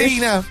 Sorry,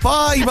 Tina.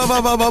 Bye.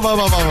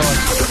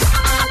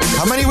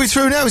 How many are we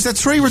through now? Is that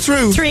 3 we're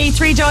through? 3,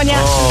 John, yeah.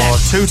 Oh,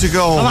 2 to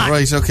go.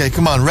 Right, okay,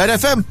 come on. Red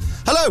FM.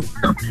 Hello.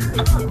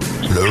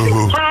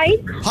 Hello. Hi.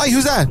 Hi,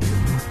 who's that?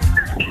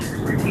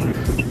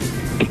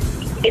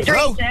 It's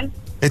Hello? Rachel.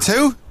 It's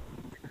who?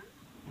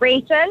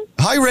 Rachel.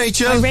 Hi,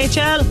 Rachel. Hi,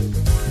 Rachel.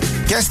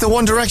 Guess the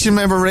One Direction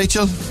member,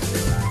 Rachel.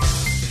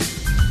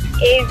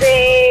 Is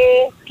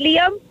it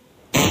Liam?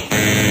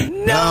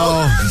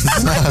 No,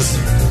 it's not.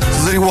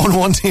 There's only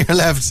one here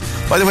left.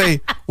 By the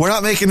way, we're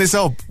not making this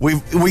up.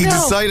 We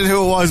decided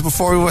who it was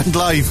before we went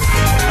live.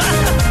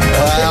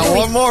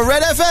 One more.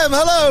 Red FM.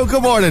 Hello.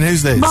 Good morning.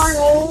 Who's this?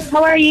 Morning.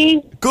 How are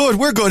you? Good.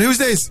 We're good. Who's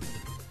this?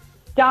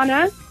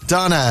 Donna.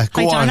 Donna.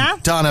 Go on.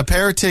 Donna,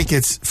 pair of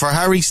tickets for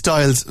Harry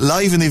Styles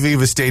live in the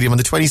Aviva Stadium on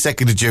the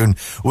 22nd of June.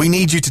 We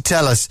need you to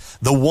tell us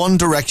the One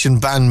Direction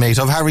bandmate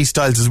of Harry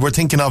Styles as we're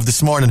thinking of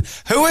this morning.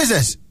 Who is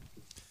it?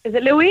 Is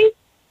it Louis?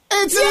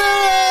 It's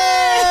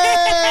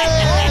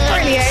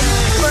Brilliant.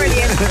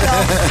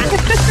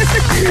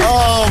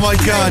 Oh my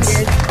God.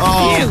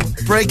 Oh,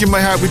 breaking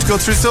my heart. We'd go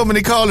through so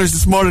many callers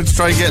this morning to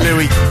try and get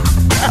Louis.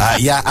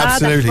 Yeah,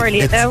 absolutely.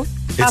 That's brilliant, though.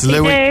 It's Happy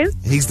Louis. days.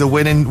 He's the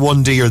winning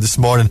 1D'er this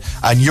morning,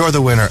 and you're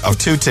the winner of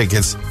 2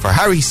 tickets for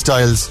Harry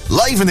Styles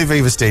live in the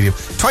Aviva Stadium,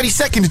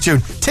 22nd of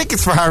June.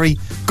 Tickets for Harry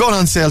going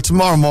on sale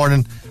tomorrow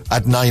morning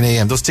at 9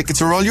 a.m. Those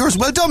tickets are all yours.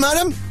 Well done,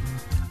 madam.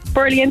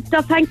 Brilliant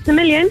stuff. Thanks a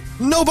million.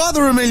 No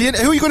bother a million.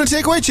 Who are you going to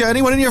take with you?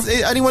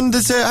 Anyone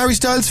that's a Harry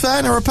Styles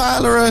fan or a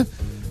pal or a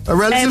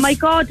relative? My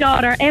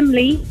goddaughter,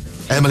 Emily.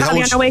 Emily,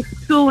 probably on her way to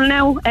school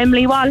now.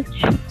 Emily Walsh.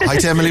 Hi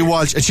to Emily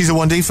Walsh. And she's a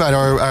 1D fan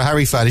or a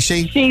Harry fan, is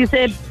she? She's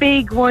a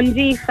big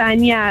 1D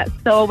fan, yeah.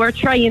 So we're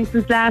trying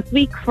since last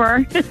week for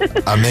her.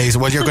 Amazing.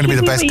 Well, you're going to be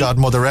the best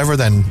godmother ever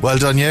then. Well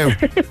done, you.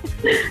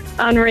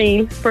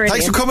 Unreal. Brilliant.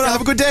 Thanks for coming.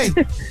 Have a good day.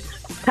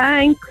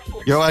 Thanks.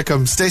 You're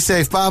welcome. Stay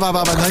safe. Bye.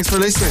 Thanks for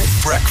listening.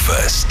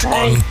 Breakfast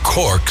on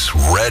Cork's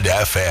Red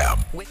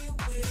FM.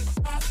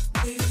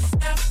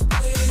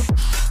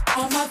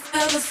 All my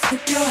fellas,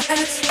 keep your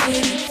heads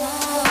straight.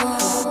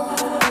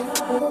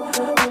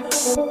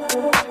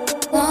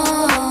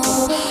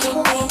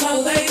 All my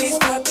ladies,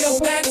 pop your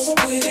backs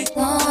with it.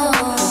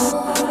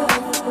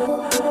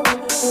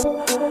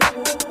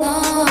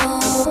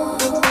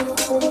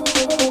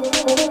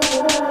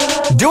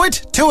 Do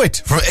it. To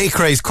It from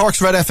Acraze,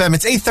 Cork's Red FM.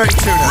 It's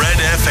 8:32 now. Red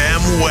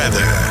FM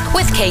weather.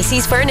 With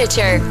Casey's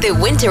Furniture, the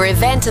winter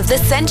event of the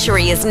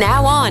century is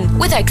now on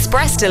with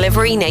express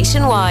delivery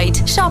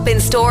nationwide. Shop in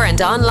store and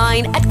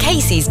online at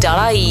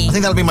caseys.ie. I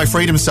think that'll be my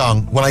freedom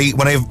song when I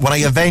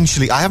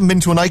eventually. I haven't been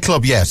to a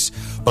nightclub yet,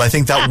 but I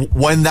think that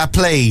when that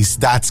plays,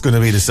 that's going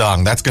to be the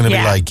song. That's going to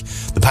be like,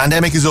 the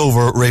pandemic is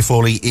over. Ray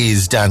Foley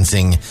is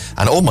dancing,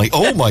 and oh my,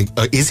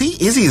 is he?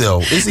 Is he though?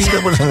 Is he? That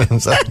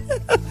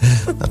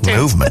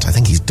movement. I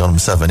think he's done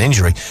himself an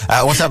injury.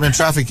 What's happening in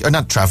traffic?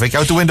 Not traffic.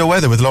 Out the window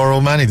weather with Laura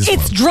O'Mahony this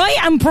morning. It's dry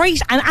and bright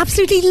and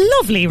absolutely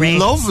lovely, Ray.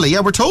 Lovely.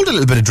 Yeah, we're told a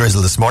little bit of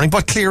drizzle this morning,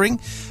 but clearing.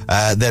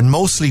 Then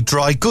mostly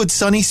dry, good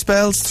sunny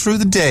spells through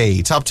the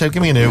day. Top 10,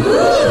 give me a new.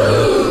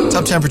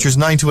 Top temperatures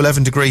 9 to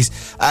 11 degrees.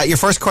 Your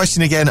first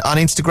question again on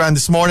Instagram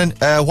this morning.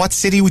 What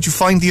city would you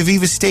find the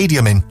Aviva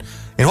Stadium in?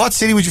 In what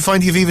city would you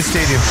find the Aviva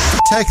Stadium?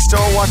 Text or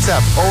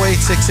WhatsApp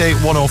 0868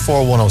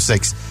 104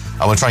 106.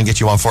 I will try and get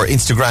you on for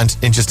Instagram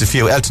in just a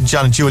few. Elton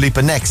John and Dua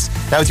Lipa next.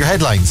 Now with your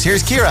headlines.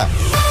 Here's Ciara.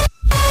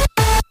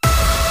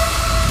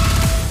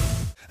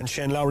 And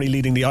Shane Lowry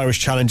leading the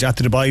Irish Challenge at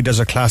the Dubai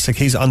Desert Classic.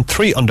 He's on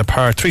 3 under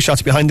par, 3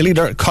 shots behind the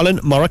leader, Colin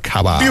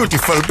Morikawa.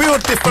 Beautiful. The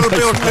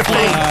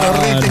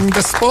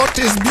sport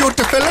is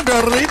beautiful.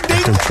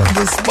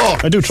 The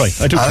sport. I do try.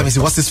 Let me see,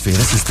 what's this for?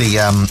 This is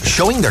the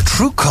showing their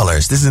true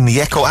colours. This is in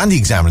the Echo and the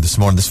Examiner this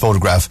morning, this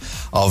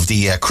photograph of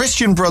the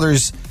Christian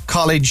Brothers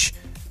College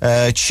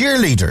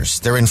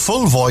cheerleaders. They're in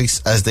full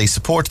voice as they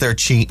support their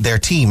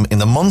team in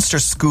the Munster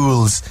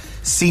Schools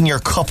Senior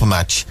Cup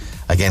match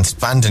against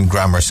Bandon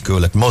Grammar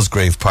School at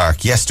Musgrave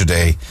Park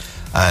yesterday,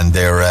 and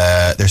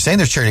they're saying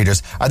they're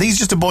cheerleaders. Are these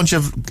just a bunch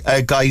of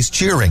guys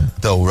cheering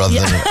though, rather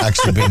than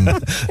actually being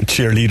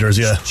cheerleaders?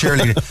 Yeah,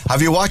 cheerleaders.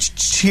 Have you watched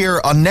Cheer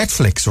on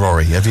Netflix,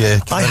 Rory? Have you?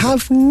 I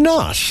have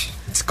not.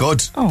 It's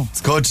good. Oh, it's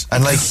good,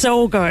 and like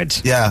so good.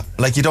 Yeah,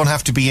 like you don't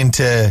have to be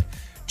into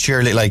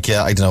cheerleading. Like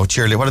I don't know,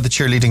 cheerleading. What are the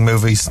cheerleading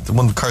movies? The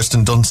one with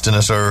Kirsten Dunst in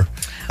it, or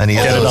any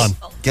of those?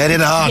 Get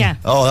It On. Yeah.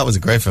 Oh, that was a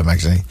great film,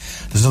 actually.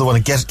 There's another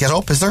one, Get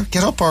Up, is there?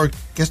 Get Up, or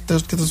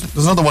there's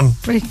another one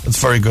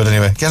that's very good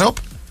anyway. Get Up.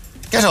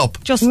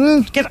 Just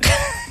get up.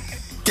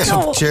 Get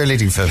Up,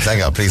 cheerleading films.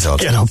 Hang on, please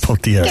hold. Get up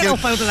out the air. Get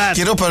up out of that.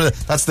 Get up out of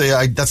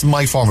that. That's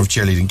my form of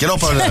cheerleading. Get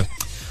up out of that.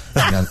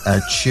 Hang on.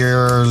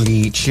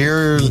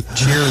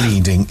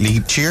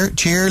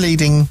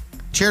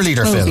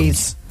 Cheerleader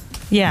films.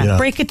 Yeah.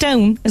 Break It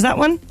Down. Is that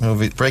one?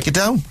 Break It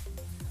Down.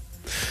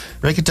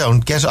 Break It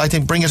Down. I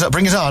think Bring It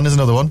On is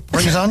another one.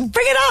 Bring It On.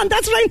 Bring It On.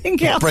 That's what I'm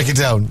thinking of. Break It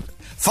Down.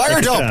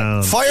 Fired Up.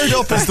 Down. Fired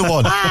Up is the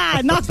one.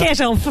 Not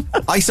Get Up.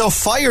 I saw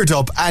Fired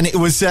Up, and it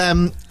was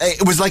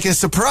like a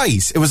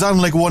surprise. It was on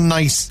like one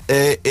night,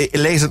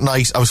 late at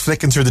night. I was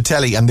flicking through the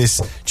telly, and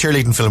this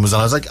cheerleading film was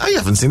on. I was like, I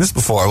haven't seen this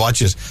before. I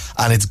watch it,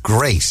 and it's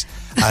great.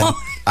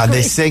 And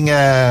they sing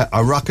a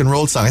rock and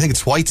roll song. I think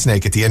it's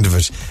Whitesnake at the end of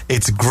it.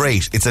 It's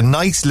great. It's a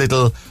nice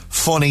little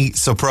funny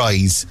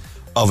surprise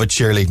of a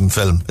cheerleading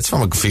film. It's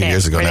from a few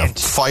years ago now.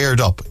 Fired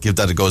Up. Give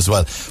that a go as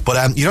well.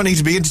 But you don't need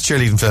to be into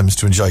cheerleading films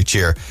to enjoy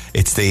Cheer.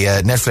 It's the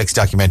Netflix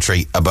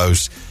documentary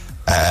about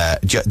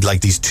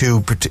like these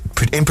two,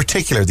 in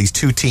particular, these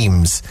two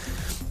teams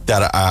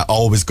that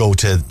always go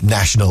to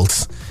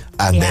nationals.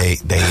 And they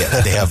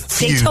have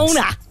feuds.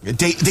 Daytona.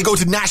 They go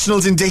to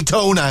nationals in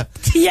Daytona.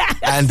 Yeah.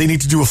 And they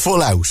need to do a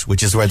full out,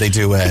 which is where they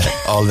do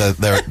all they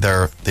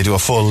do a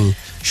full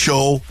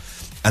show,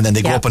 and then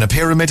they go up on a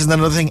pyramid and then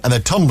another thing, and they're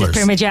tumblers.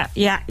 Pyramid, yeah.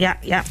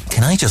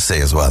 Can I just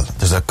say as well,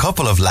 there's a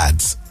couple of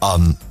lads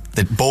on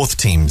both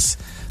teams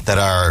that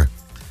are,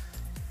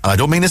 and I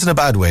don't mean this in a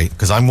bad way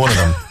because I'm one of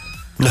them.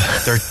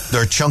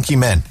 they're chunky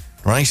men.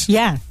 Right?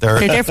 Yeah. They're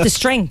there for the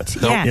strength.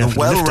 They're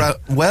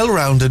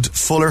well-rounded,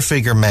 fuller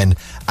figure men,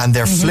 and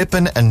they're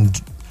flipping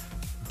and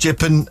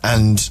jipping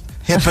and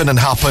hipping and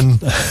hopping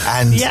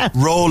and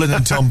rolling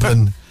and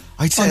tumbling.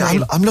 I'd say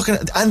I'm looking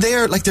at, and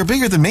they're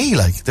bigger than me.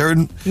 Like they're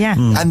and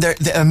they're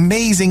the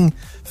amazing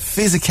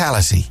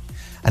physicality,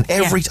 and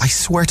I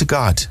swear to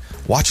God,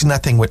 watching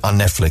that thing on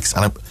Netflix,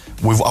 and I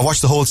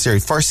watched the whole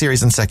series, first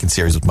series and second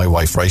series with my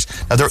wife. Right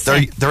now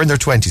they're in their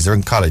 20s, they're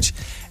in college.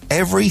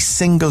 Every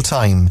single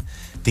time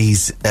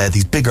these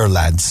bigger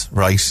lads,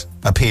 right,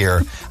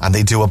 appear and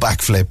they do a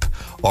backflip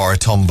or a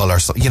tumble or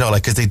something,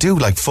 like because they do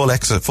like full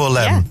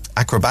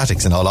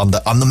acrobatics and all on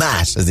the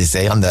mat, as they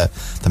say, on the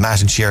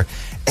mat and cheer.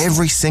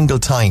 Every single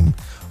time,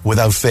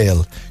 without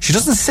fail, she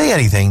doesn't say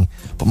anything,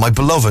 but my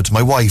beloved,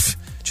 my wife,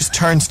 just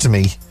turns to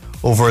me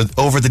over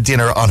the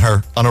dinner on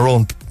her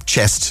own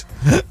chest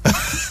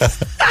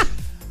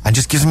and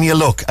just gives me a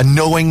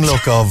knowing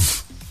look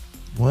of,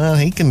 well,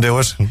 he can do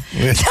it.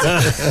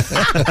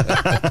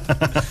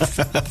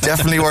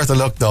 Definitely worth a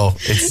look, though.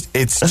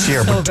 It's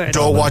Cheer, but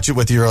don't watch it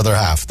with your other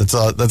half. That's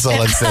all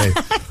I'd say.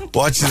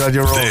 Watch it on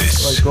your own.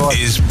 This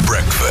is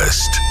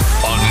Breakfast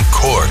on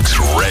Cork's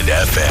Red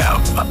FM.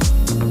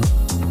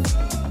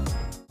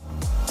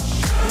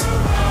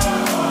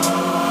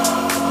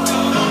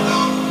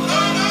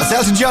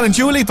 Elton John and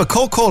Dua Lipa,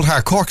 Cold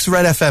Heart, Cork's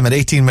Red FM at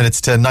 18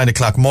 minutes to 9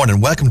 o'clock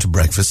morning. Welcome to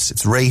breakfast.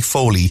 It's Ray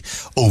Foley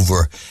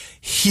over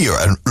here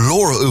and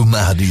Laura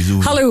O'Mahony's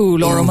over. Hello,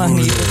 Laura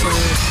O'Mahony.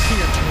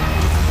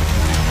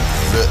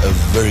 A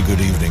very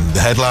good evening. The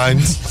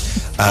headlines.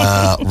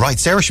 Right,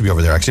 Sarah should be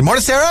over there actually.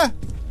 Morning, Sarah.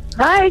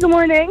 Hi, good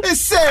morning.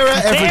 It's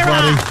Sarah,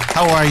 everybody.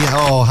 How are you?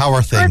 Oh, how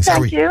are things? Good,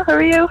 thank you. How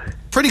are you?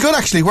 Pretty good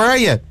actually. Where are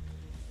you?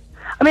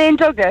 I'm in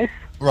Douglas.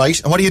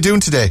 Right, and what are you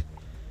doing today?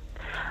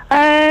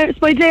 It's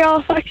my day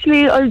off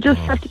actually. I just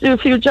have to do a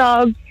few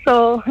jobs,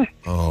 so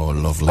Oh,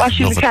 lovely.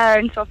 washing Love the it. car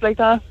and stuff like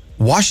that.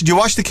 Do you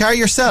wash the car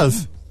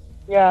yourself?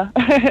 Yeah.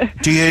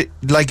 Do you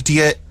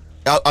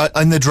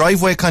in the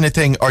driveway kind of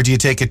thing, or do you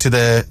take it to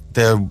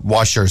the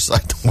washers? I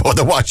don't know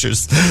the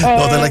washers.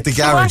 No, they're like the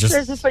garages. The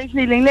washers if I'm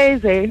feeling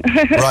lazy.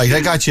 Right,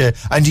 I got you.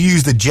 And do you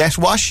use the jet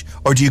wash,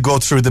 or do you go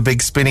through the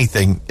big spinny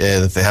thing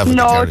that they have?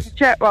 No, it's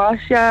jet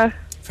wash, yeah.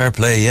 Fair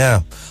play,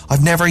 yeah.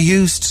 I've never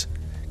used.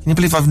 Can you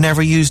believe I've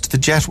never used the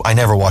jet? I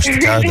never washed the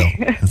car though.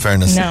 In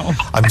fairness, No.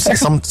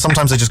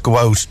 Sometimes I just go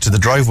out to the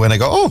driveway and I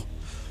go, oh,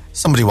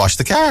 somebody washed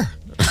the car.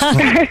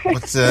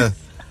 But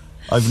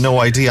I've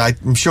no idea.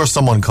 I'm sure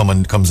someone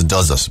comes and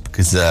does it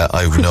because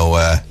I've no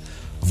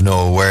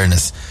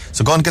awareness.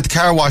 So go and get the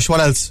car washed. What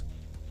else?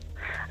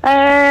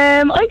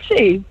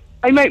 Actually,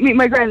 I might meet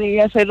my granny.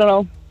 Yes, I don't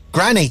know.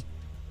 Granny.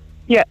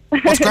 Yeah.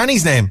 What's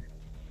Granny's name?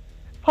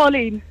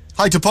 Pauline.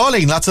 Hi to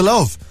Pauline. Lots of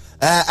love.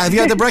 Have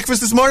you had the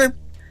breakfast this morning?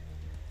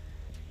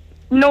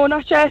 No,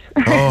 not yet.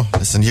 Oh,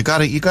 listen, you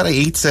gotta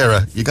eat,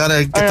 Sarah. You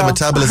gotta get the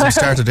metabolism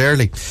started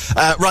early.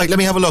 Right, let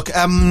me have a look.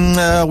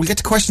 We'll get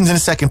to questions in a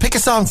second. Pick a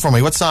song for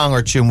me. What song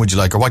or tune would you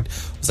like? Or what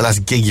was the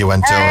last gig you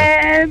went to?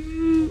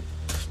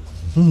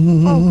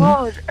 Oh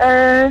God.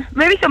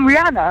 Maybe some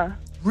Rihanna.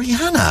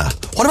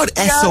 Rihanna. What about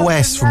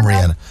SOS from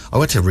Rihanna? I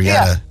went to Rihanna.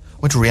 Yeah.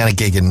 Went to Rihanna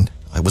gig in,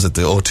 I was at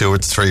the O2 or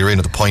the 3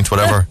 Arena, the Point,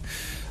 whatever.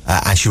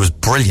 And she was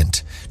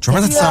brilliant. Do you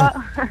remember that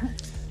song?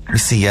 Let me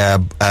see.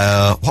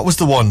 What was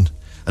the one?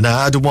 And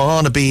I don't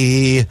want to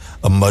be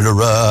a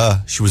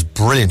murderer. She was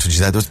brilliant when she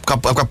said. I've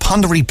got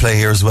Pond Replay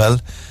here as well.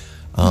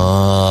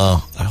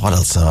 What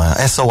else?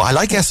 I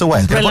like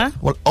SOS. Umbrella?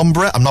 Well,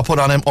 Umbrella. I'm not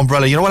putting on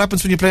Umbrella. You know what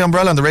happens when you play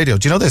Umbrella on the radio?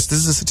 Do you know this? This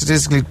is a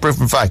statistically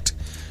proven fact.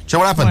 Do you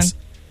know what happens?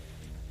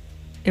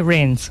 It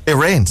rains. It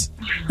rains.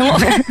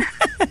 I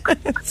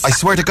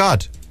swear to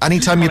God.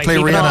 Anytime you play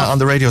leave it Rihanna off. on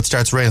the radio, it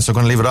starts raining, so I'm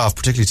going to leave it off,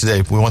 particularly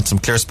today. We want some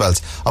clear spells.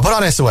 I'll put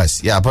on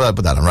SOS. Yeah, I'll put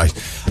that on, right.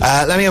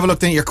 Let me have a look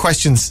then at your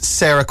questions,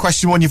 Sarah.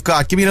 Question 1 you've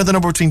got. Give me another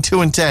number between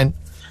 2 and 10.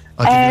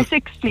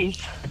 6, please.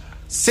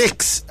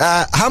 6.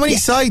 How many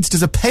sides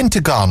does a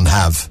pentagon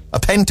have? A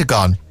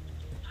pentagon?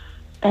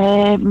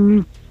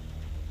 10.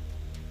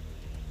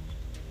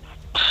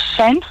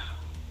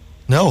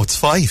 No, it's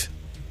 5.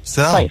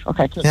 So, 5,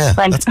 okay. yeah,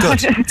 Fine. that's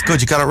good. It's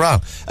good, you got it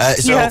wrong.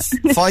 Yeah.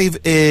 5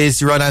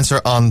 is your right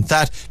answer on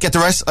that. Get the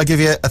rest, I'll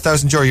give you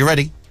 €1,000. You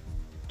ready?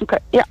 Okay,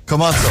 yeah.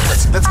 Come on, so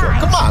let's go.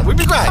 Come on, we'll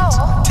be grand.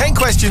 10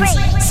 questions,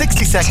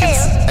 60 seconds,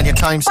 and your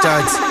time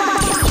starts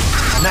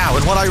now.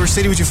 In what Irish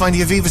city would you find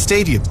the Aviva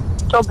Stadium?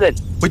 Dublin.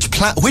 Which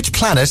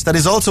planet that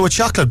is also a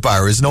chocolate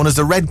bar is known as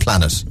the Red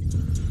Planet?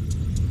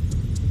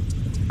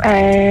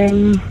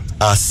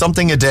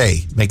 Something a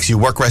day makes you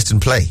work, rest,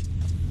 and play.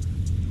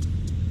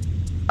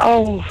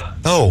 Oh,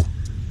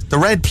 the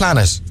Red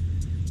Planet.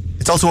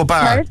 It's also a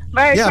bar.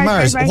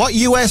 Mars. What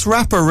US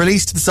rapper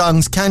released the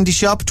songs Candy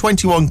Shop?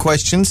 21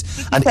 questions.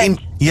 And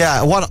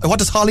what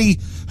does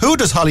who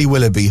does Holly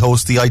Willoughby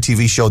host the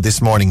ITV show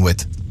This Morning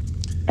with?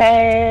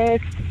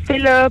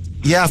 Philip.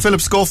 Yeah,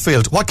 Philip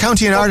Schofield. What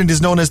county in Ireland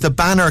is known as the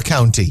Banner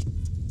County?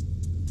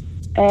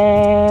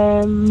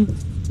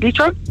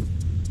 Leitrim.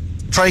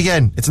 Try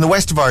again. It's in the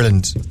west of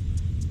Ireland.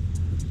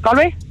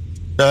 Galway.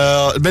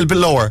 A little bit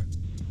lower.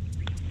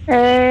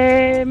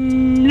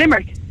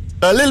 Limerick.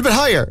 A little bit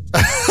higher.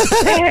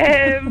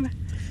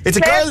 It's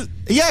Clare? a girl.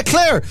 Yeah,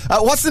 Claire.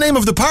 What's the name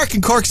of the park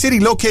in Cork City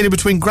located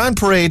between Grand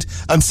Parade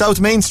and South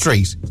Main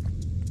Street?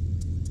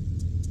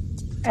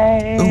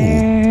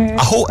 A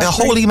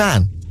holy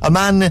man. A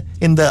man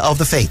of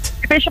the faith.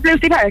 Bishop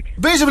Lucy Park.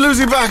 Bishop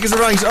Lucy Park is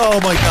right. Oh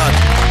my God.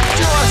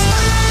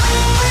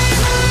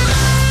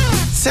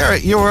 Sarah,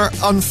 you were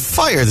on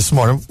fire this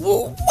morning.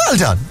 Well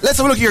done. Let's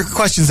have a look at your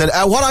questions then.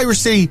 What Irish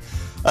city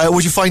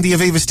would you find the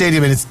Aviva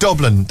Stadium in? It's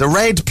Dublin. The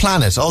Red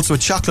Planet, also a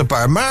chocolate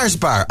bar. Mars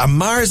bar. A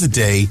Mars a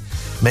day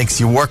makes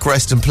you work,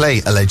 rest and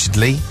play,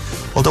 allegedly.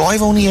 Although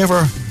I've only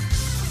ever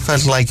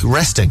felt like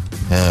resting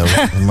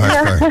in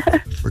Mars bar.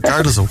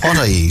 Regardless of what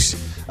I eat.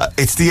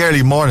 It's the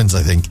early mornings,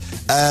 I think.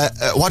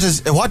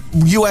 What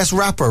US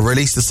rapper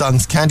released the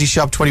songs Candy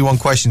Shop, 21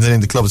 questions, and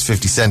in the club is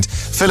 50 Cent?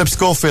 Philip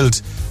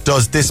Schofield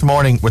does This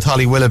Morning with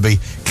Holly Willoughby.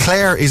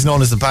 Clare is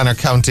known as the Banner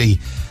County.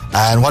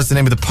 And what's the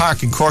name of the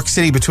park in Cork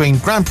City between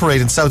Grand Parade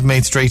and South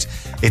Main Street?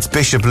 It's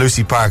Bishop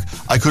Lucy Park.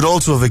 I could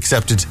also have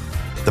accepted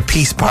the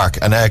Peace Park.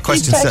 And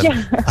question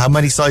 7. How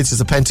many sides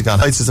is a pentagon?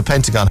 Heights is a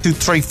pentagon. 2,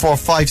 3, 4,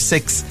 5,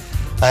 6,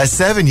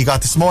 7 you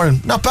got this morning.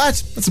 Not bad.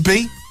 That's a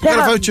B. You got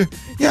a voucher.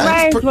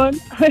 Yeah, Mars one.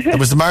 It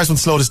was the Mars one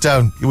slowed us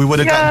down. We would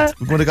have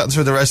gotten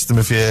through the rest of them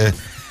if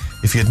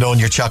if you'd known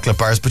your chocolate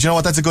bars. But you know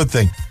what? That's a good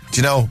thing. Do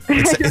you know?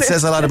 It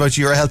says a lot about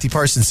you. You're a healthy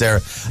person,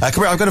 Sarah.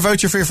 Come here, I've got a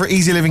voucher for you for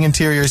Easy Living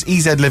Interiors.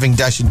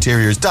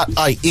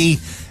 ezliving-interiors.ie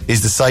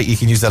is the site. You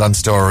can use that on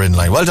store or in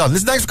line. Well done.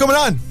 Listen, thanks for coming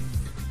on.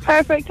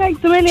 Perfect.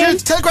 Thanks a million.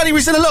 Cheers. Tell Granny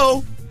we said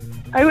hello.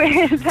 I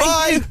will.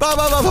 Bye. Bye.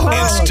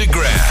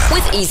 Instagram.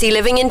 With Easy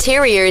Living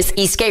Interiors,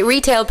 Eastgate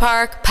Retail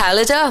Park,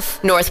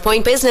 Paladuff, North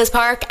Point Business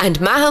Park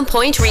and Mahon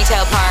Point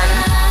Retail Park.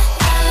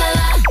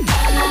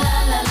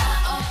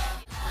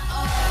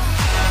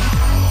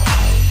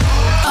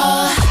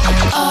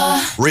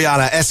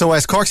 Rihanna,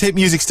 SOS, Cork's hit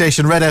music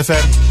station, Red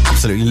FM.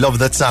 Absolutely love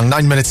that song.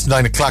 9 minutes to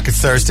 9 o'clock. It's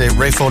Thursday.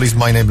 Ray Foley's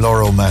My Name,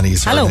 Laura O'Mahony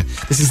is her Hello. name.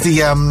 This is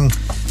the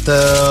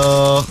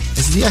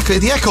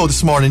Echo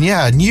this morning.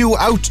 Yeah, new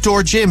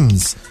outdoor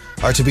gyms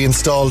are to be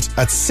installed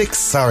at 6.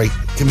 Sorry,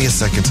 give me a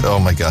second. Oh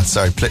my God,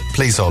 sorry.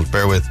 Please hold.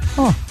 Bear with.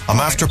 Oh. I'm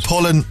after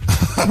pulling.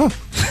 We'll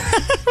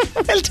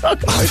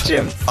talk about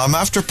gyms. I'm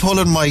after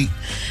pulling my.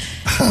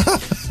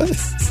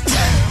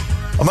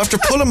 I'm after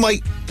pulling my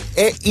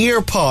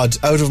ear pod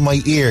out of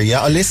my ear.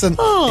 Yeah, I listen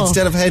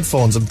instead of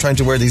headphones. I'm trying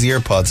to wear these ear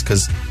pods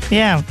because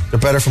they're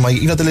better for my,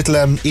 the little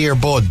ear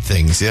bud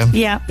things. Yeah.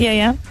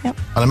 Yeah. And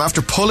I'm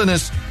after pulling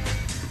it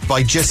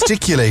by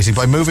gesticulating,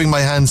 by moving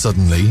my hand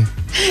suddenly.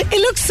 It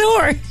looks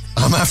sore.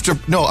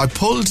 I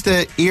pulled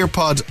the ear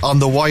pod on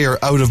the wire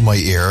out of my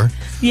ear.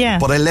 Yeah.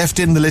 But I left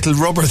in the little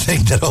rubber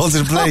thing that holds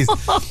it in place.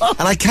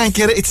 And I can't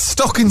get it. It's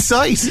stuck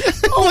inside.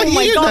 Oh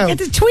my God, get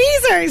the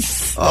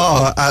tweezers.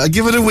 Oh, I'll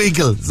give it a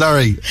wiggle.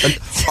 Sorry.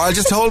 I'll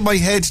just hold my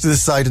head to the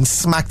side and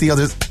smack the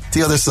other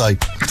side.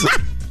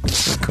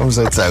 Comes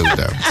out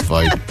now. It's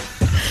fine.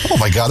 Oh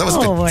my God, that was a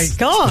bit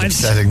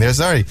upsetting there.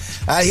 Sorry.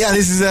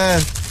 This is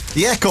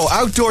the Echo.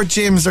 Outdoor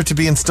gyms are to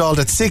be installed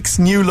at 6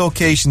 new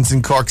locations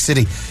in Cork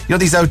City. You know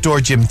these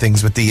outdoor gym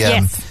things with the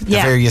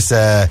various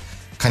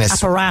kind of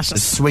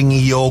apparatus,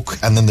 swingy yoke,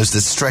 and then there's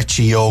the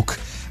stretchy yoke,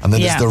 and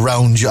then there's the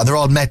round. They're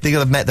all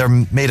they're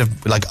made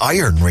of like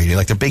iron, really,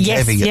 like they're big,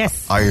 heavy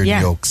iron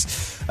yokes.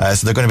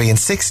 So they're going to be in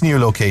 6 new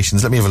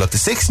locations. Let me have a look. The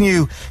 6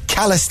 new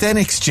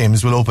calisthenics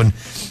gyms will open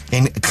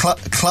in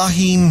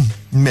Claheen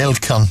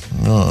Milcon.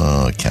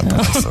 Oh, I can't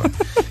pronounce that.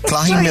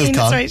 Claheen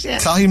Milcon. Right,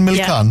 Claheen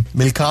Milcon.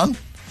 Milcon?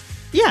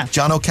 Yeah.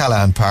 John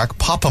O'Callaghan Park,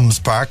 Popham's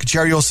Park,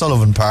 Jerry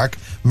O'Sullivan Park,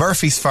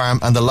 Murphy's Farm,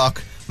 and the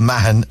Loch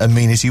Mahon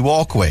Amenity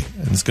Walkway.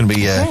 And it's going to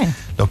be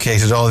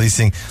located, all these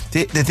things.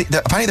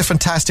 Apparently they're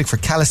fantastic for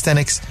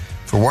calisthenics,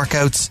 for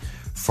workouts,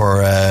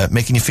 for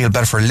making you feel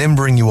better, for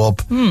limbering you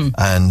up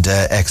and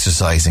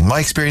exercising. My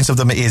experience of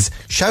them is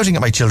shouting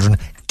at my children,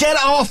 "Get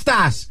off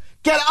that!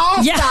 Get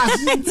off that!"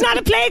 It's not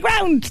a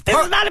playground. This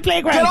is not a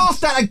playground. Get off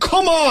that and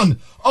come on!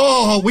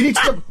 Oh, we need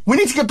to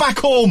get back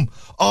home.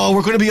 Oh,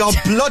 we're going to be all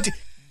bloody...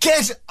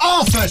 Get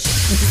off it!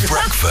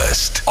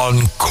 Breakfast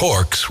on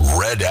Cork's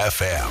Red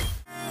FM.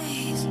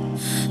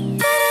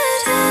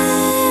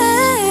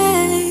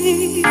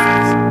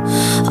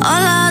 All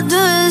I do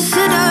is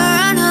sit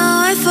around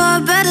and wait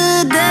for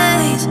better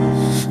days.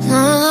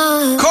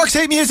 Cork's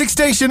hit music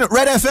station,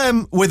 Red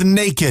FM, with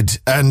Naked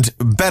and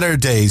Better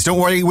Days. Don't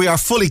worry, we are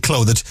fully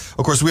clothed.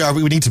 Of course, we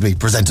need to be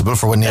presentable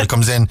for when Neil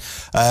comes in.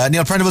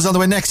 Neil Prendeville's on the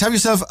way next. Have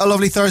yourself a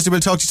lovely Thursday.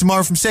 We'll talk to you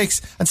tomorrow from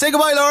 6. And say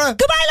goodbye, Laura.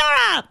 Goodbye,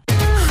 Laura.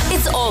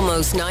 It's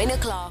almost 9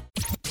 o'clock.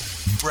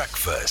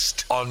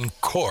 Breakfast on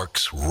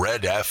Cork's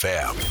Red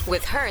FM.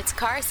 With Hertz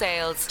Car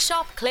Sales.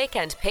 Shop, click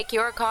and pick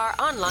your car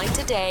online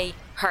today.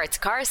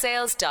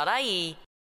 hertzcarsales.ie